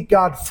to seek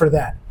God for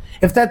that.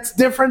 If that's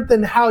different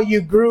than how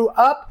you grew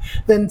up,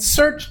 then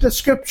search the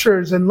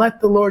scriptures and let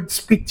the Lord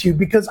speak to you,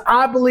 because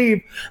I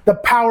believe the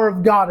power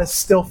of God is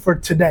still for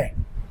today.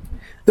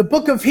 The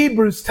book of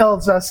Hebrews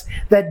tells us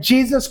that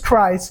Jesus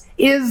Christ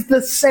is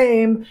the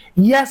same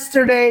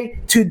yesterday,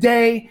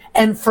 today,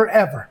 and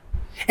forever.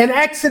 In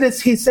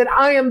Exodus, he said,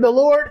 I am the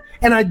Lord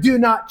and I do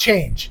not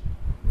change.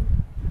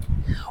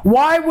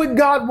 Why would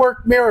God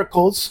work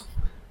miracles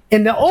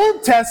in the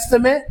Old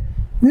Testament,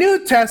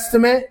 New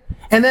Testament,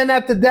 and then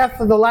at the death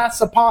of the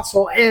last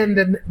apostle end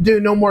and do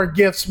no more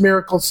gifts,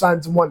 miracles,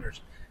 signs, and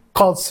wonders?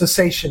 Called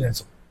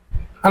cessationism.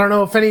 I don't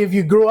know if any of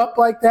you grew up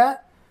like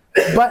that,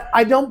 but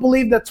I don't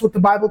believe that's what the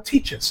Bible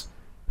teaches.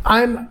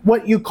 I'm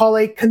what you call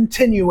a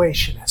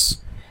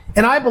continuationist.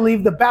 And I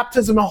believe the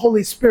baptism of the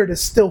Holy Spirit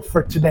is still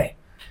for today.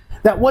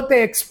 That what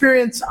they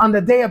experienced on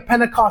the day of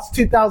Pentecost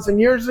 2,000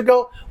 years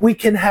ago, we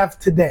can have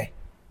today.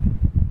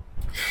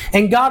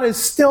 And God is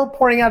still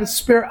pouring out His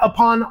Spirit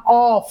upon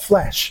all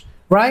flesh,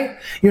 right?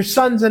 Your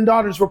sons and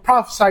daughters will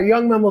prophesy, your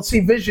young men will see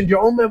visions,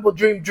 your old men will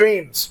dream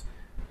dreams.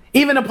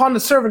 Even upon the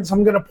servants,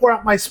 I'm going to pour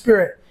out my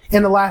Spirit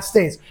in the last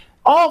days.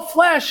 All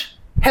flesh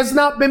has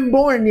not been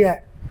born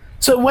yet.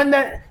 So when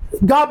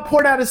God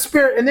poured out His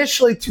Spirit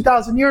initially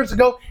 2,000 years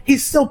ago,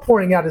 He's still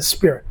pouring out His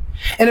Spirit.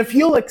 And if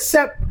you'll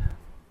accept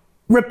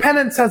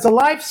repentance as a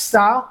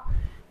lifestyle,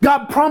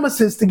 God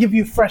promises to give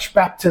you fresh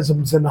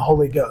baptisms in the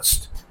Holy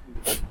Ghost.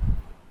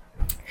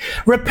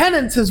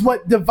 Repentance is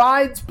what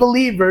divides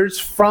believers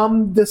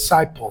from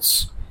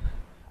disciples.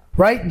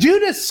 Right?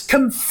 Judas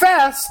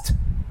confessed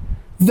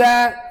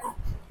that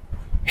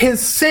his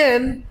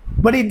sin,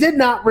 but he did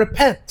not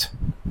repent.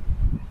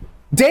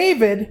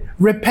 David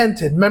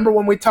repented. Remember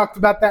when we talked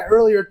about that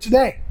earlier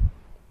today?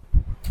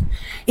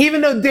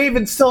 Even though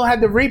David still had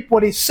to reap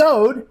what he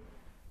sowed,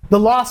 the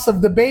loss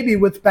of the baby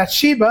with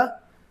Bathsheba,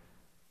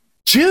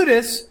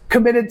 Judas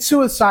committed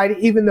suicide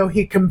even though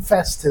he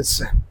confessed his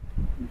sin.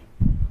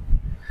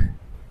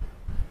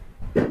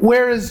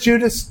 Where is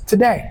Judas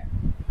today?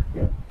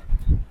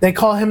 They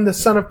call him the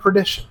son of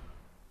perdition.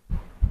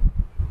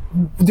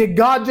 Did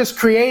God just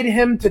create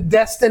him to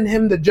destine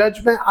him to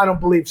judgment? I don't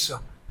believe so.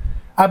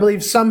 I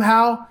believe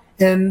somehow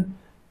in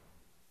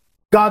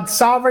God's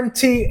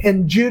sovereignty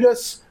and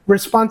Judas'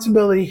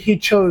 responsibility, he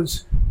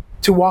chose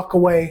to walk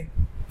away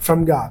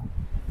from God.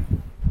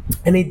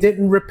 And he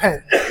didn't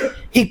repent.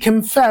 He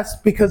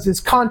confessed because his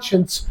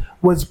conscience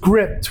was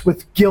gripped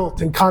with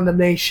guilt and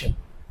condemnation,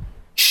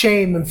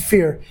 shame and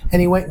fear,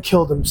 and he went and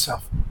killed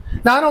himself.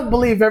 Now, I don't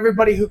believe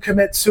everybody who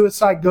commits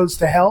suicide goes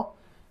to hell.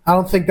 I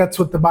don't think that's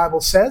what the Bible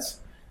says.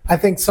 I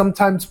think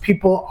sometimes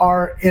people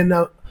are in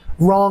a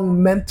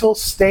wrong mental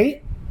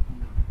state.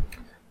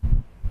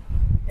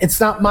 It's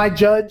not my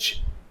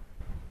judge.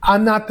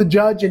 I'm not the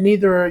judge, and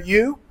neither are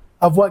you,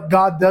 of what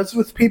God does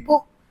with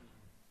people.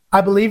 I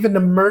believe in the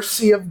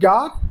mercy of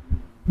God.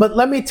 But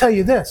let me tell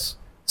you this.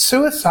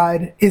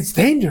 Suicide is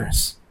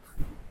dangerous.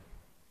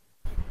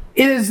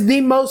 It is the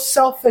most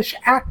selfish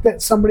act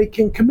that somebody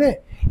can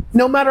commit.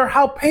 No matter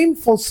how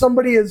painful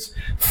somebody is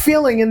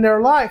feeling in their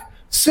life,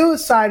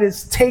 suicide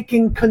is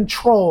taking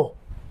control,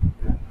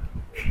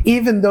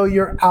 even though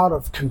you're out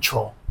of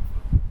control.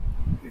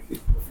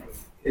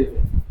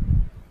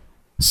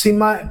 See,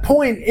 my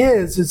point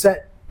is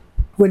that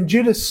when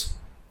Judas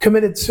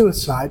committed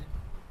suicide,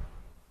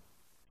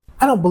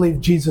 I don't believe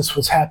Jesus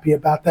was happy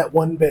about that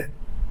one bit.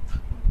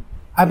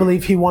 I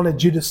believe he wanted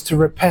Judas to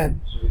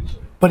repent,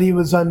 but he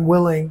was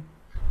unwilling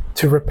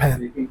to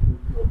repent.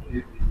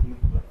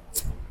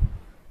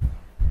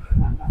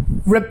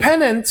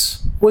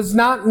 Repentance was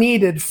not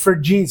needed for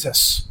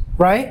Jesus,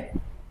 right?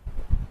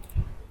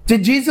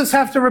 Did Jesus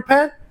have to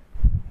repent?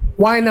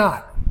 Why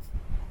not?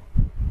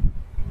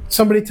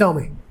 Somebody tell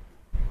me.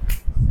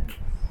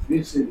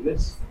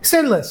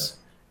 Sinless.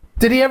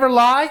 Did he ever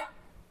lie?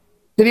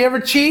 Did he ever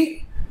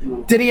cheat?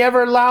 Did he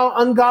ever allow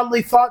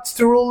ungodly thoughts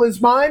to rule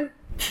his mind?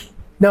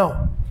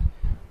 No.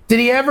 Did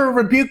he ever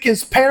rebuke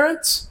his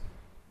parents?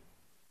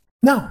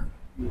 No.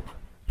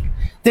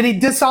 Did he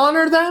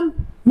dishonor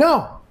them?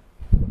 No.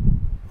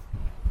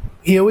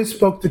 He always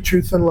spoke the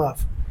truth in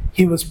love.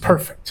 He was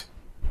perfect.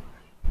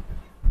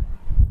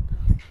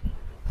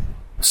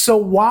 So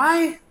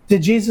why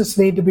did Jesus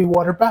need to be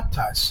water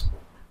baptized?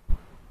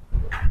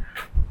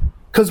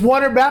 Because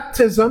water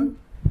baptism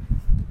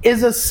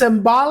is a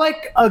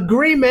symbolic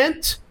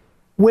agreement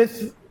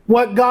with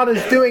what God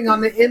is doing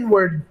on the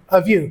inward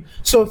of you.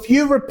 So if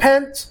you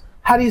repent,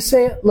 how do you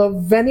say it?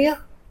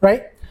 Lovenia,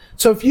 right?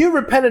 So if you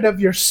repented of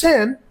your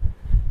sin,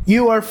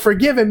 you are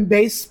forgiven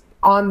based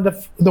on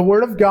the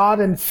Word of God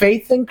and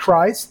faith in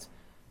Christ.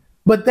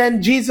 But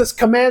then Jesus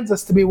commands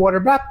us to be water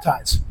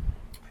baptized.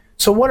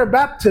 So water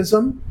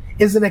baptism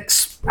is an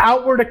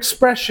outward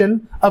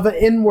expression of an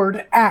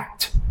inward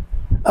act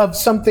of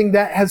something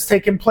that has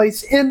taken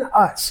place in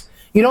us.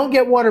 You don't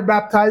get water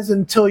baptized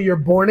until you're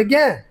born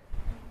again.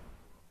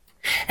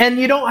 And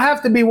you don't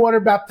have to be water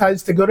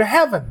baptized to go to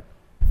heaven.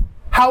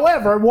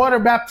 However, water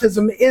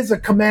baptism is a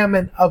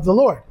commandment of the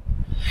Lord.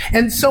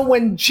 And so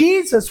when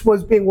Jesus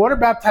was being water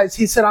baptized,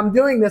 he said, I'm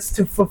doing this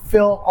to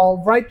fulfill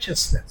all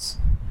righteousness.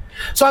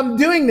 So I'm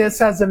doing this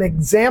as an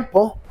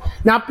example,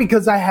 not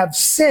because I have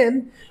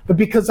sin, but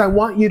because I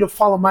want you to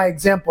follow my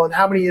example. And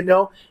how many of you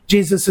know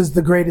Jesus is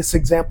the greatest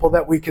example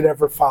that we could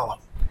ever follow?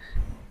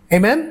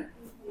 Amen?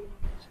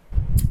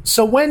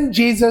 So when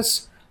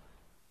Jesus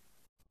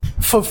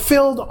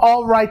fulfilled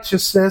all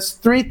righteousness,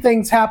 three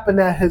things happened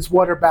at his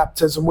water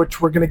baptism,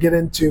 which we're going to get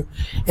into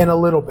in a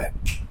little bit.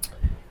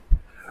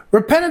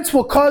 Repentance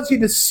will cause you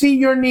to see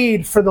your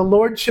need for the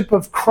lordship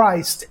of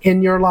Christ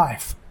in your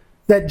life,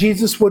 that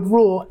Jesus would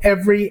rule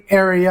every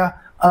area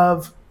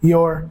of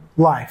your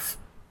life.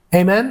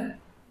 Amen?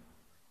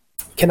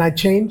 Can I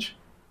change?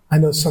 I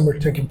know some are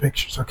taking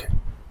pictures. Okay.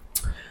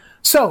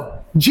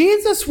 So,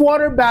 Jesus'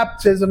 water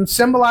baptism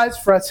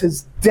symbolized for us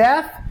his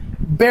death,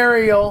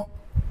 burial,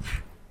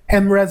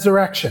 and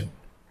resurrection.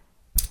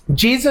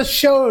 Jesus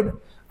showed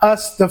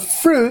us the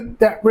fruit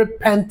that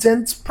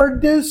repentance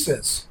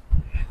produces.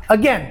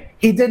 Again,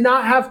 he did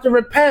not have to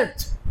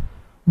repent,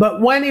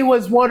 but when he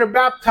was water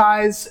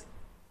baptized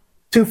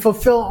to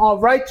fulfill all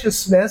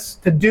righteousness,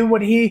 to do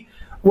what he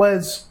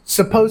was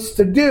supposed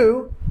to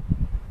do,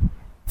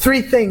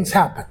 three things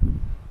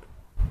happen.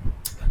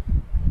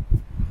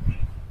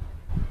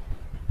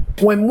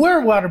 When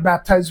we're water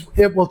baptized,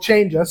 it will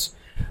change us.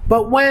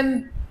 But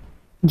when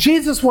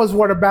Jesus was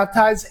water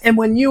baptized, and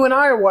when you and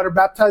I are water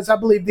baptized, I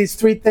believe these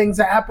three things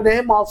that happen to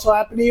him also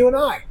happen to you and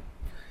I.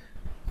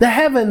 The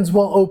heavens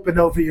will open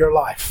over your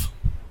life.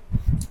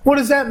 What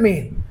does that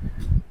mean?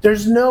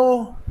 There's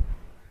no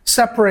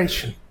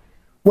separation.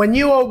 When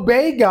you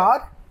obey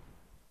God,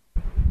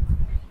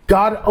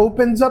 God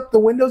opens up the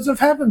windows of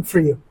heaven for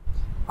you.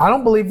 I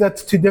don't believe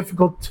that's too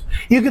difficult.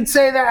 You could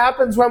say that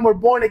happens when we're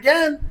born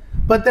again,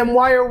 but then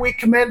why are we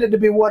commanded to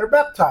be water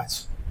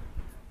baptized?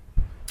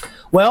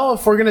 Well,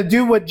 if we're going to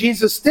do what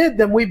Jesus did,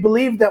 then we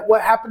believe that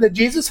what happened to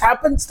Jesus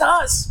happens to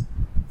us.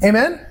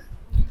 Amen?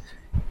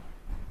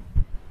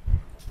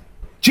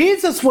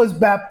 Jesus was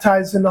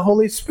baptized in the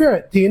Holy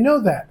Spirit. Do you know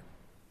that?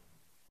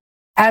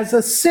 As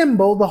a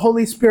symbol, the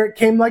Holy Spirit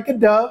came like a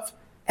dove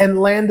and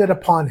landed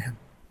upon him.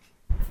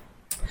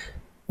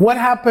 What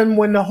happened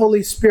when the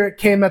Holy Spirit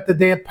came at the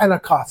day of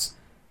Pentecost?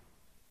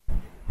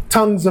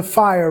 Tongues of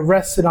fire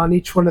rested on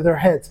each one of their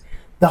heads.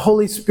 The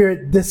Holy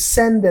Spirit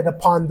descended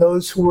upon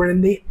those who were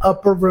in the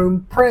upper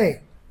room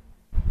praying.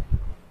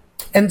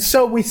 And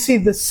so we see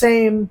the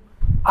same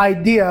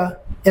idea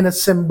in a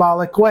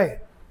symbolic way.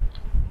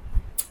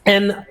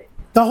 And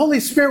the Holy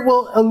Spirit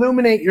will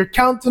illuminate your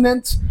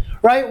countenance,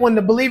 right? When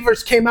the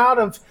believers came out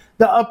of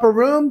the upper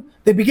room,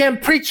 they began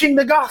preaching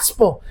the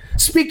gospel,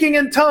 speaking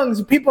in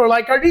tongues. People are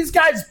like, are these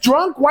guys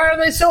drunk? Why are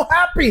they so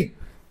happy?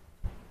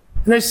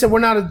 And they said, we're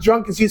not as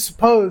drunk as you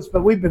suppose,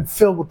 but we've been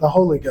filled with the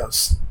Holy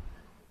Ghost.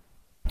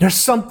 There's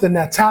something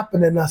that's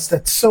happened in us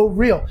that's so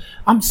real.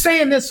 I'm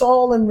saying this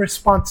all in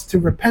response to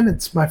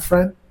repentance, my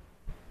friend.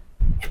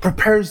 It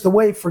prepares the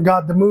way for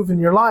God to move in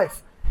your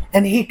life.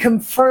 And he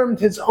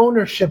confirmed his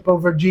ownership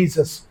over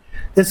Jesus.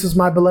 This is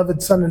my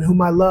beloved Son in whom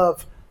I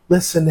love.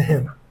 Listen to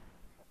him.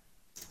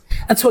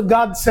 That's what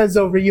God says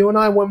over you and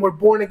I when we're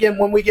born again,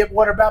 when we get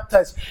water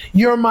baptized.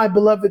 You're my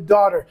beloved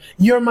daughter.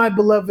 You're my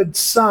beloved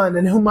son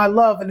in whom I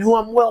love and who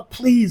I'm well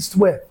pleased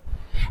with.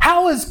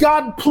 How is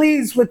God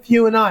pleased with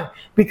you and I?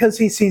 Because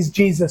he sees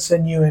Jesus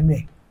in you and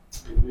me.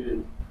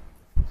 Amen.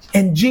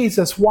 And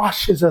Jesus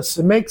washes us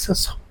and makes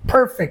us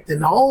perfect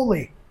and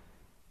holy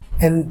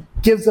and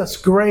gives us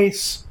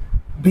grace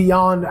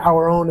beyond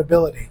our own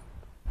ability.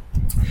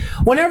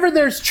 Whenever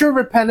there's true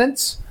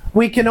repentance,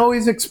 we can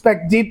always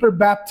expect deeper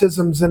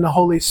baptisms in the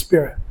Holy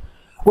Spirit.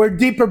 Where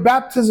deeper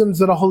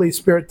baptisms of the Holy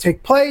Spirit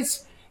take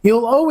place,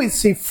 you'll always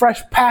see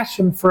fresh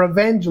passion for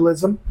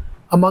evangelism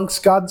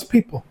amongst God's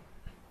people.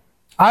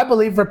 I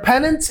believe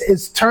repentance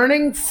is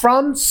turning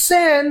from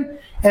sin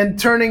and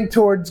turning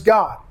towards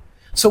God.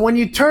 So when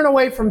you turn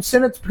away from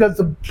sin, it's because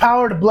the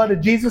power of the blood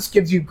of Jesus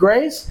gives you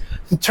grace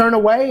to turn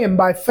away, and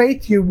by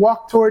faith you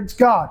walk towards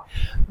God.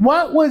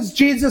 What was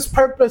Jesus'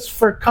 purpose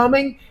for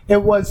coming?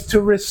 It was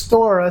to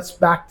restore us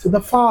back to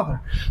the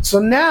Father. So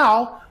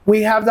now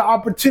we have the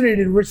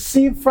opportunity to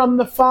receive from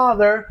the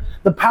Father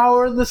the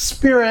power of the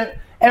Spirit,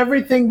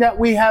 everything that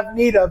we have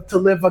need of to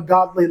live a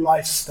godly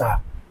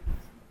lifestyle.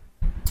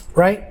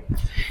 Right?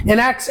 In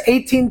Acts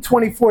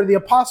 18:24, the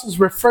apostles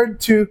referred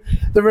to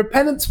the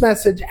repentance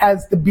message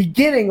as the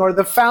beginning or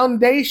the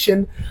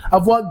foundation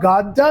of what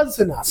God does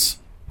in us.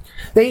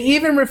 They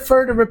even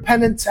refer to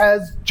repentance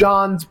as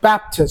John's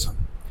baptism.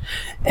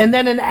 And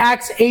then in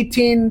Acts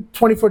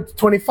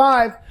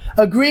 18:24-25,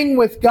 agreeing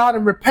with God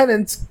in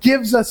repentance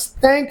gives us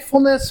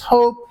thankfulness,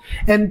 hope,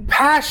 and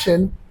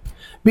passion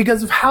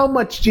because of how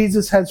much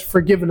Jesus has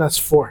forgiven us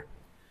for.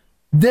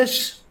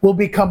 This will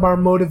become our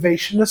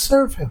motivation to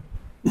serve Him.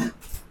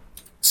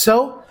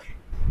 So,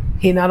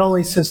 He not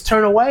only says,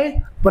 turn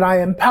away, but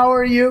I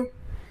empower you.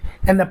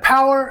 And the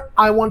power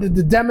I wanted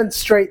to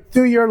demonstrate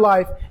through your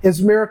life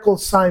is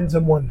miracles, signs,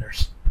 and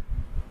wonders.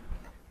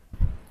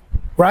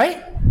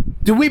 Right?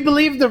 Do we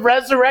believe the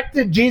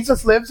resurrected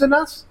Jesus lives in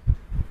us?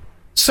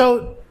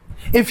 So,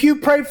 if you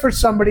pray for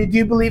somebody, do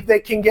you believe they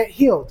can get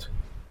healed?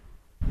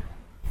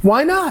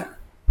 Why not?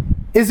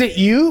 Is it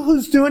you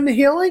who's doing the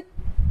healing?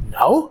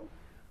 No.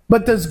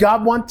 But does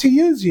God want to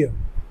use you?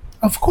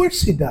 Of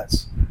course He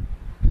does.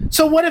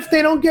 So what if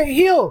they don't get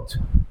healed?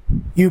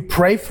 You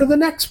pray for the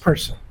next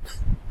person.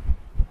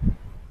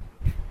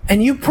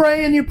 And you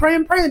pray and you pray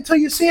and pray until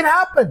you see it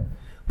happen.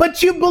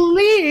 But you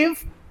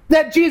believe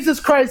that Jesus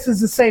Christ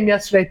is the same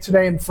yesterday,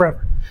 today, and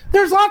forever.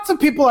 There's lots of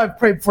people I've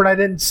prayed for and I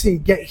didn't see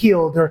get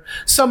healed or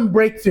some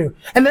breakthrough.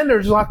 And then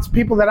there's lots of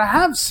people that I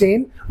have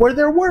seen where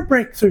there were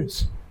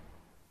breakthroughs.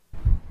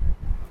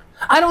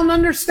 I don't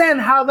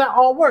understand how that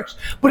all works,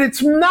 but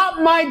it's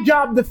not my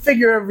job to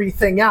figure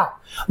everything out.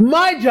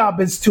 My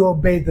job is to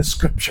obey the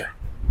Scripture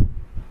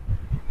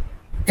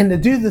and to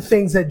do the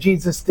things that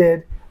Jesus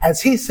did,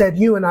 as He said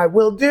you and I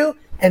will do,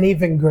 and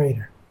even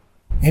greater.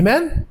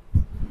 Amen?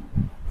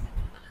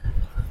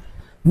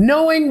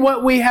 Knowing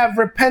what we have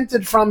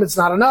repented from is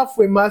not enough.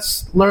 We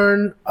must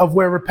learn of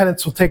where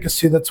repentance will take us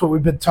to. That's what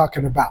we've been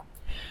talking about.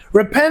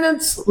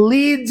 Repentance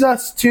leads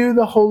us to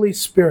the Holy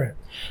Spirit.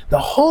 The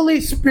Holy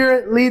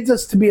Spirit leads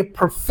us to be a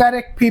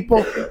prophetic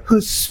people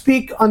who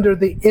speak under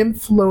the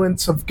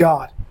influence of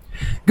God.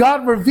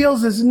 God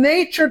reveals His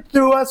nature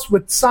through us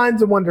with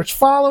signs and wonders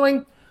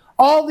following.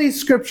 All these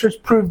scriptures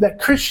prove that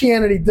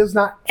Christianity does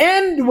not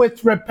end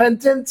with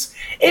repentance.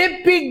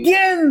 It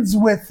begins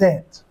with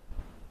it.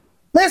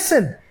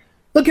 Listen,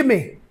 look at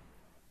me.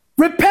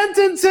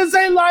 Repentance is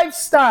a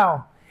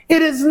lifestyle.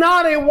 It is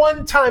not a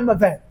one-time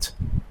event.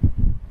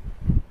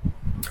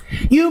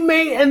 You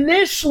may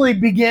initially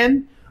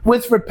begin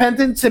with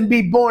repentance and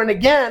be born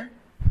again,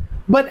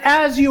 but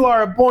as you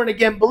are a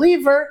born-again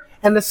believer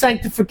and the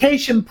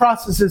sanctification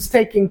process is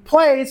taking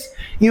place,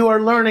 you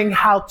are learning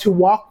how to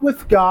walk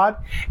with God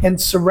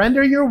and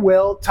surrender your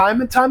will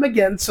time and time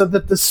again so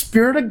that the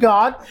Spirit of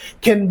God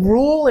can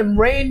rule and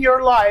reign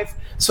your life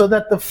so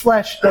that the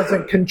flesh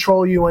doesn't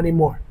control you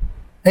anymore.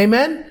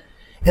 Amen?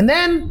 And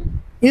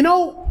then,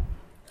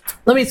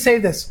 let me say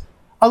this.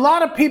 A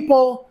lot of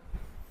people,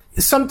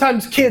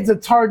 sometimes kids,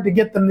 it's hard to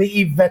get them to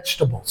eat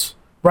vegetables,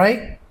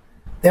 right?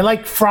 They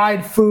like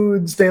fried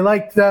foods. They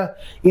like the,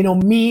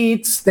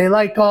 meats. They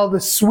like all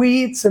the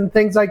sweets and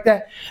things like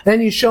that. And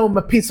then you show them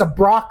a piece of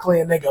broccoli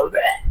and they go,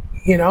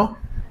 bleh,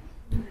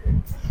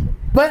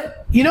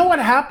 But you know what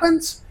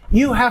happens?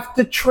 You have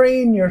to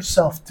train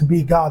yourself to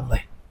be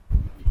godly.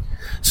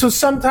 So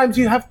sometimes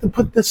you have to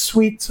put the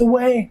sweets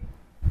away.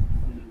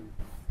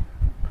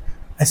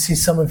 I see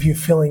some of you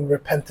feeling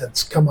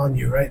repentance come on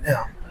you right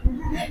now.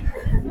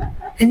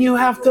 And you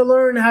have to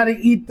learn how to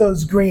eat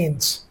those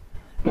greens.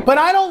 But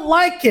I don't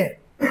like it,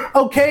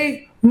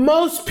 okay?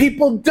 Most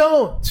people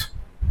don't.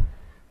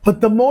 But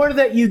the more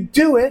that you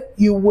do it,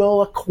 you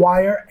will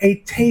acquire a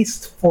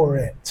taste for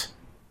it.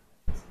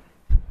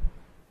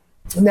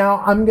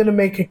 Now, I'm going to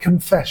make a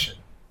confession.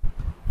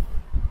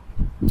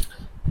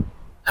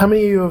 How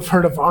many of you have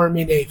heard of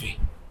Army Navy?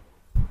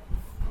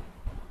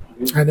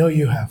 I know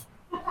you have.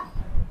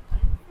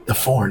 The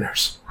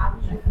foreigners.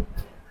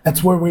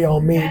 That's where we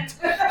all meet.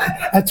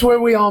 That's where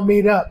we all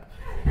meet up.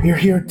 You're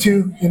here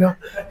too,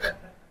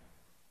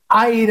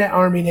 I eat at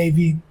Army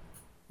Navy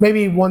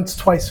maybe once,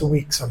 twice a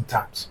week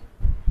sometimes.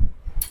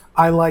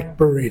 I like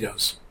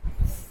burritos.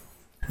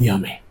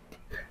 Yummy.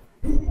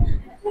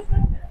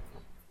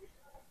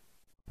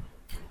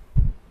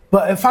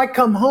 But if I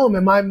come home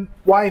and my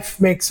wife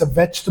makes a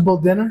vegetable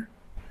dinner,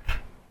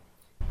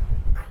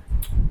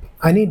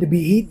 I need to be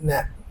eating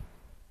that.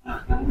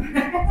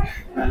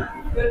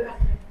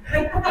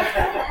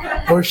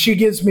 Or she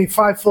gives me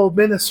fivefold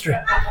ministry.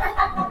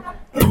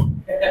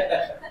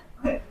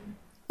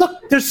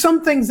 Look, there's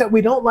some things that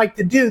we don't like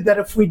to do that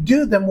if we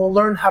do them, we'll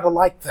learn how to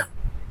like them.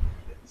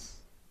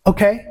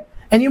 Okay?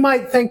 And you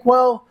might think,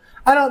 well,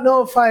 I don't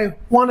know if I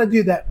want to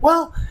do that.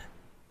 Well,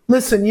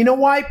 listen, you know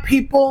why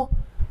people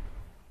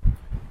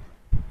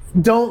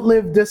don't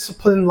live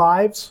disciplined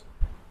lives?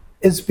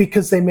 Is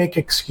because they make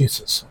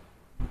excuses.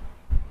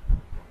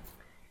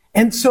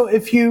 And so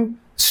if you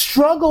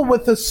struggle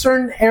with a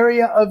certain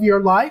area of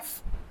your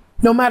life,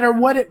 no matter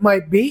what it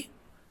might be,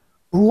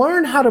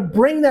 learn how to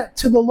bring that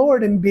to the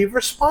Lord and be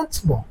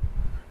responsible.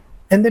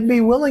 And then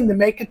be willing to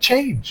make a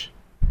change.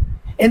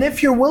 And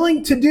if you're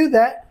willing to do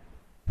that,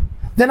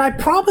 then I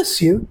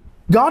promise you,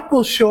 God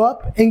will show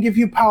up and give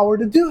you power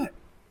to do it.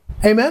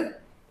 Amen?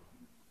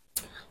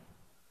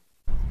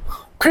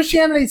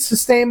 Christianity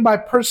sustained by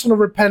personal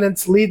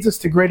repentance leads us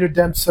to greater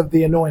depths of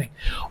the anointing.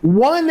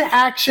 One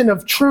action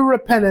of true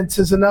repentance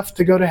is enough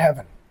to go to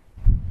heaven.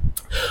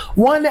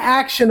 One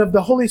action of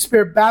the Holy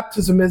Spirit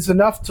baptism is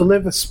enough to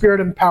live a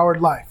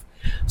Spirit-empowered life.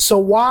 So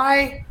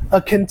why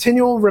a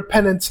continual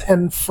repentance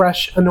and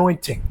fresh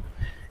anointing?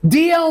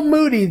 D.L.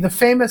 Moody, the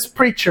famous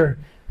preacher,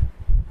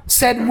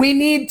 said we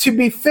need to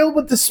be filled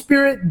with the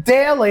Spirit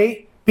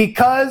daily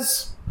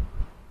because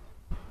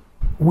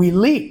we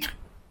leak.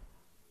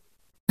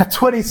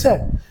 That's what he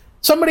said.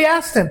 Somebody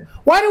asked him,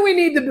 why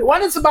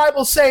does the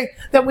Bible say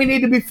that we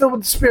need to be filled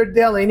with the Spirit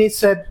daily? And he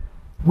said,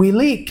 we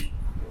leak.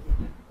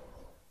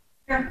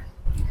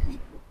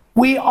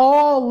 We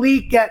all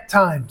leak at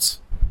times.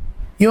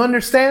 You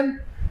understand?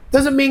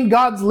 Doesn't mean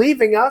God's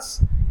leaving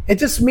us. It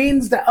just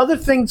means that other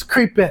things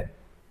creep in.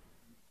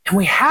 And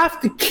we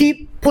have to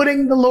keep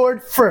putting the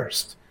Lord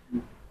first.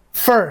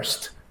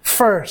 First.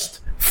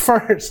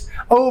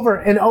 Over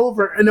and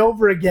over and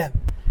over again.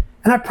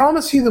 And I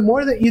promise you, the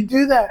more that you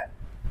do that,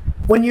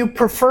 when you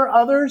prefer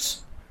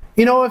others,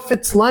 if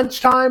it's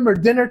lunchtime or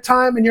dinner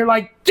time and you're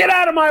like, get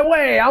out of my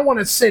way, I want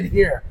to sit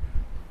here.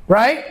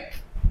 Right?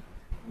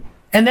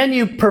 And then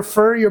you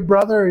prefer your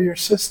brother or your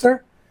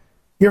sister,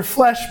 your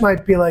flesh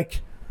might be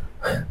like,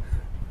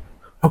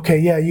 okay,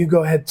 yeah, you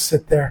go ahead and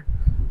sit there.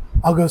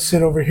 I'll go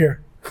sit over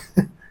here.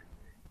 Do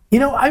you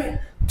know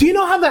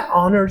how that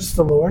honors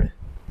the Lord?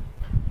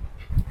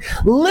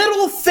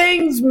 Little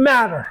things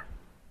matter.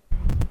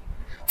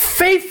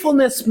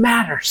 Faithfulness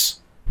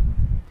matters.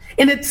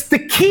 And it's the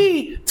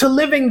key to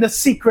living the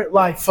secret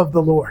life of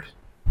the Lord.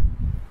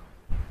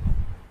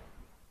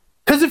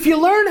 Because if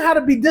you learn how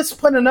to be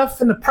disciplined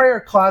enough in the prayer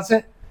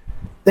closet,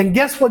 then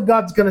guess what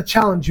God's going to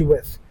challenge you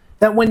with?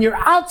 That when you're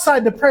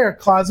outside the prayer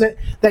closet,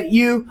 that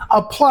you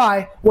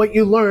apply what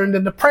you learned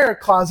in the prayer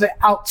closet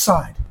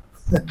outside.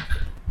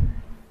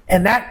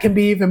 And that can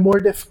be even more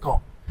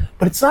difficult.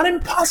 But it's not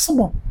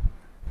impossible.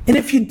 And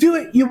if you do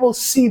it, you will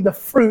see the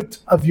fruit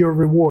of your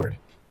reward.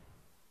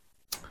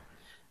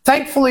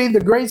 Thankfully,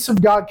 the grace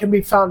of God can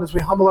be found as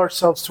we humble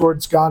ourselves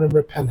towards God in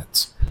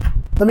repentance.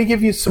 Let me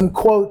give you some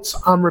quotes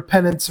on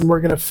repentance, and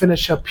we're going to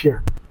finish up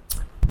here.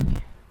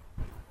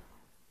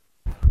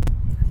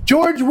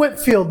 George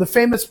Whitefield, the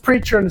famous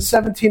preacher in the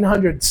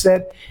 1700s,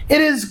 said,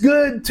 "It is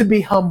good to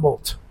be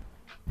humbled.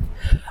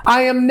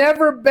 I am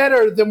never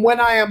better than when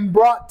I am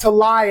brought to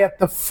lie at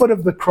the foot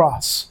of the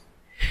cross.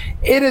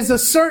 It is a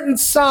certain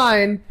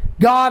sign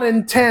God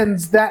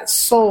intends that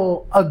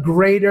soul a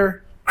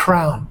greater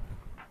crown."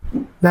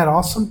 Isn't that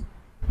awesome?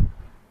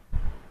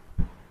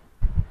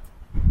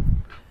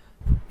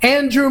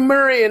 Andrew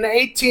Murray in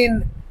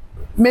the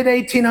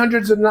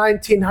mid-1800s and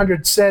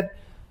 1900s said,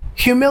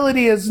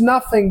 "Humility is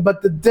nothing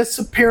but the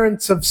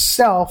disappearance of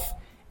self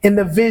in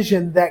the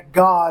vision that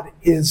God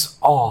is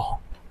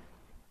all."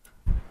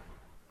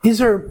 These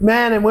are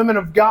men and women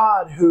of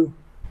God who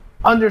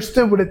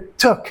understood what it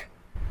took.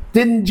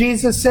 Didn't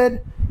Jesus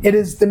said, "It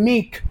is the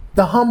meek,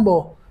 the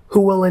humble, who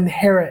will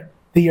inherit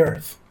the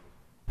earth"?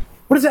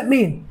 What does that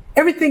mean?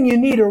 Everything you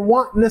need or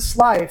want in this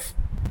life,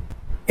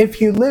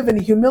 if you live in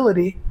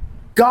humility,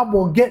 God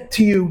will get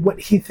to you what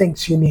He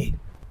thinks you need.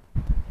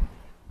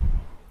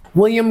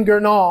 William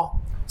Gurnall,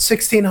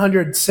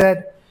 1600,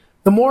 said,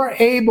 "The more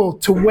able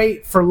to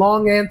wait for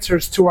long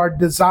answers to our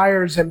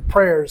desires and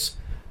prayers,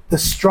 the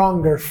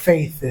stronger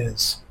faith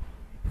is."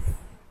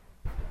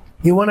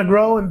 You want to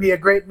grow and be a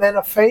great man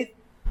of faith?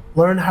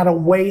 Learn how to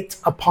wait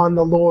upon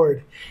the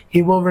Lord.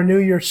 He will renew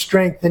your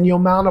strength, and you'll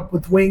mount up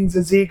with wings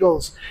as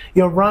eagles.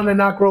 You'll run and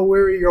not grow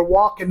weary. You'll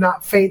walk and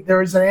not faint.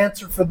 There is an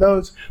answer for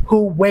those who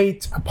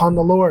wait upon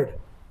the Lord.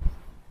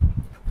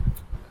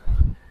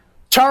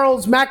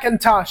 Charles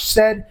McIntosh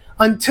said,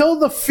 "Until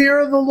the fear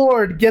of the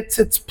Lord gets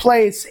its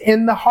place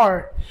in the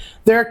heart,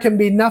 there can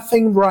be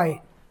nothing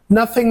right,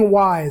 nothing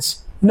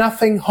wise,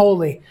 nothing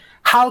holy.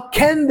 How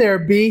can there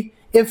be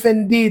if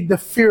indeed the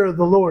fear of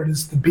the Lord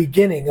is the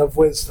beginning of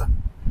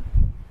wisdom?"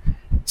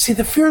 See,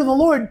 the fear of the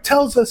Lord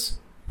tells us,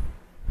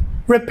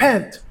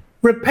 repent.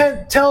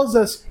 Repent tells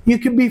us you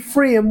can be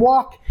free and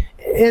walk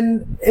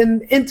in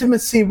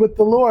intimacy with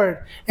the Lord.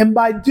 And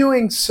by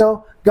doing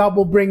so, God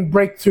will bring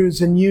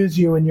breakthroughs and use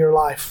you in your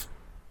life.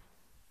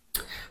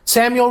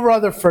 Samuel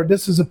Rutherford,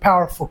 this is a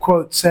powerful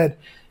quote, said,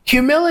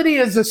 "Humility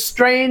is a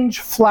strange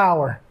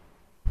flower.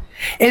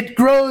 It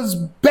grows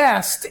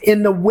best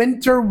in the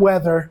winter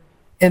weather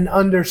and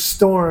under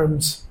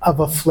storms of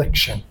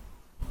affliction."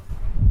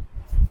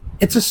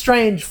 It's a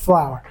strange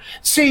flower.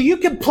 See, you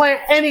can plant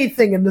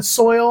anything in the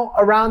soil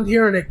around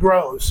here and it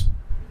grows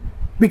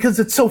because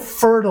it's so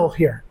fertile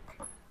here.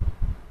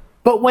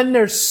 But when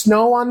there's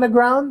snow on the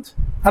ground,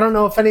 I don't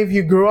know if any of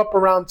you grew up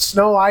around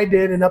snow. I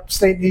did in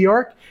upstate New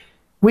York.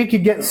 We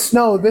could get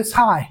snow this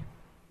high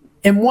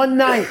in one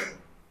night.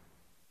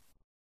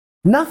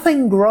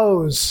 Nothing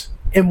grows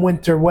in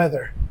winter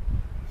weather.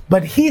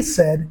 But he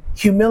said,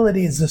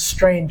 humility is a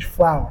strange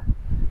flower.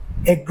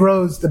 It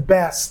grows the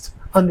best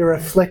under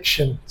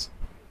afflictions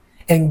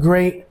and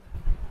great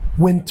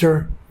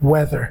winter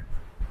weather.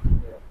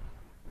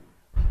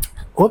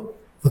 Whoop,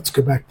 let's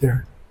go back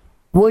there.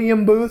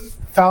 William Booth,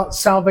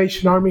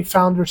 Salvation Army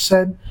founder,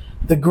 said,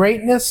 the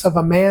greatness of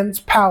a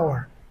man's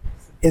power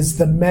is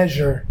the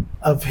measure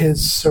of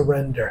his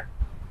surrender.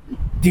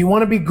 Do you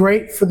want to be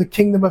great for the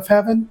kingdom of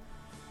heaven?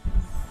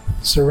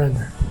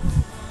 Surrender.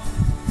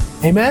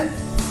 Amen?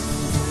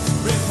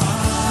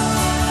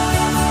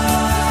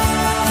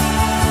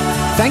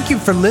 Thank you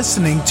for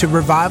listening to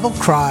Revival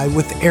Cry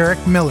with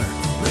Eric Miller.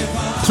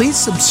 Please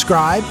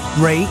subscribe,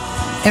 rate,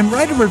 and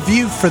write a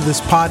review for this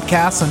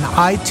podcast on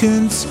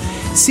iTunes,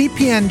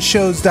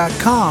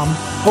 cpnshows.com,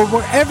 or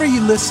wherever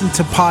you listen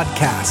to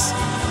podcasts.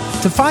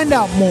 To find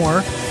out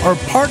more or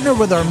partner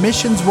with our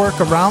missions work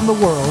around the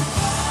world,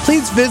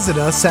 please visit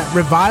us at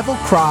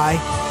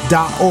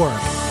revivalcry.org.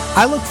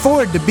 I look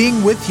forward to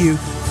being with you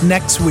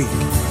next week.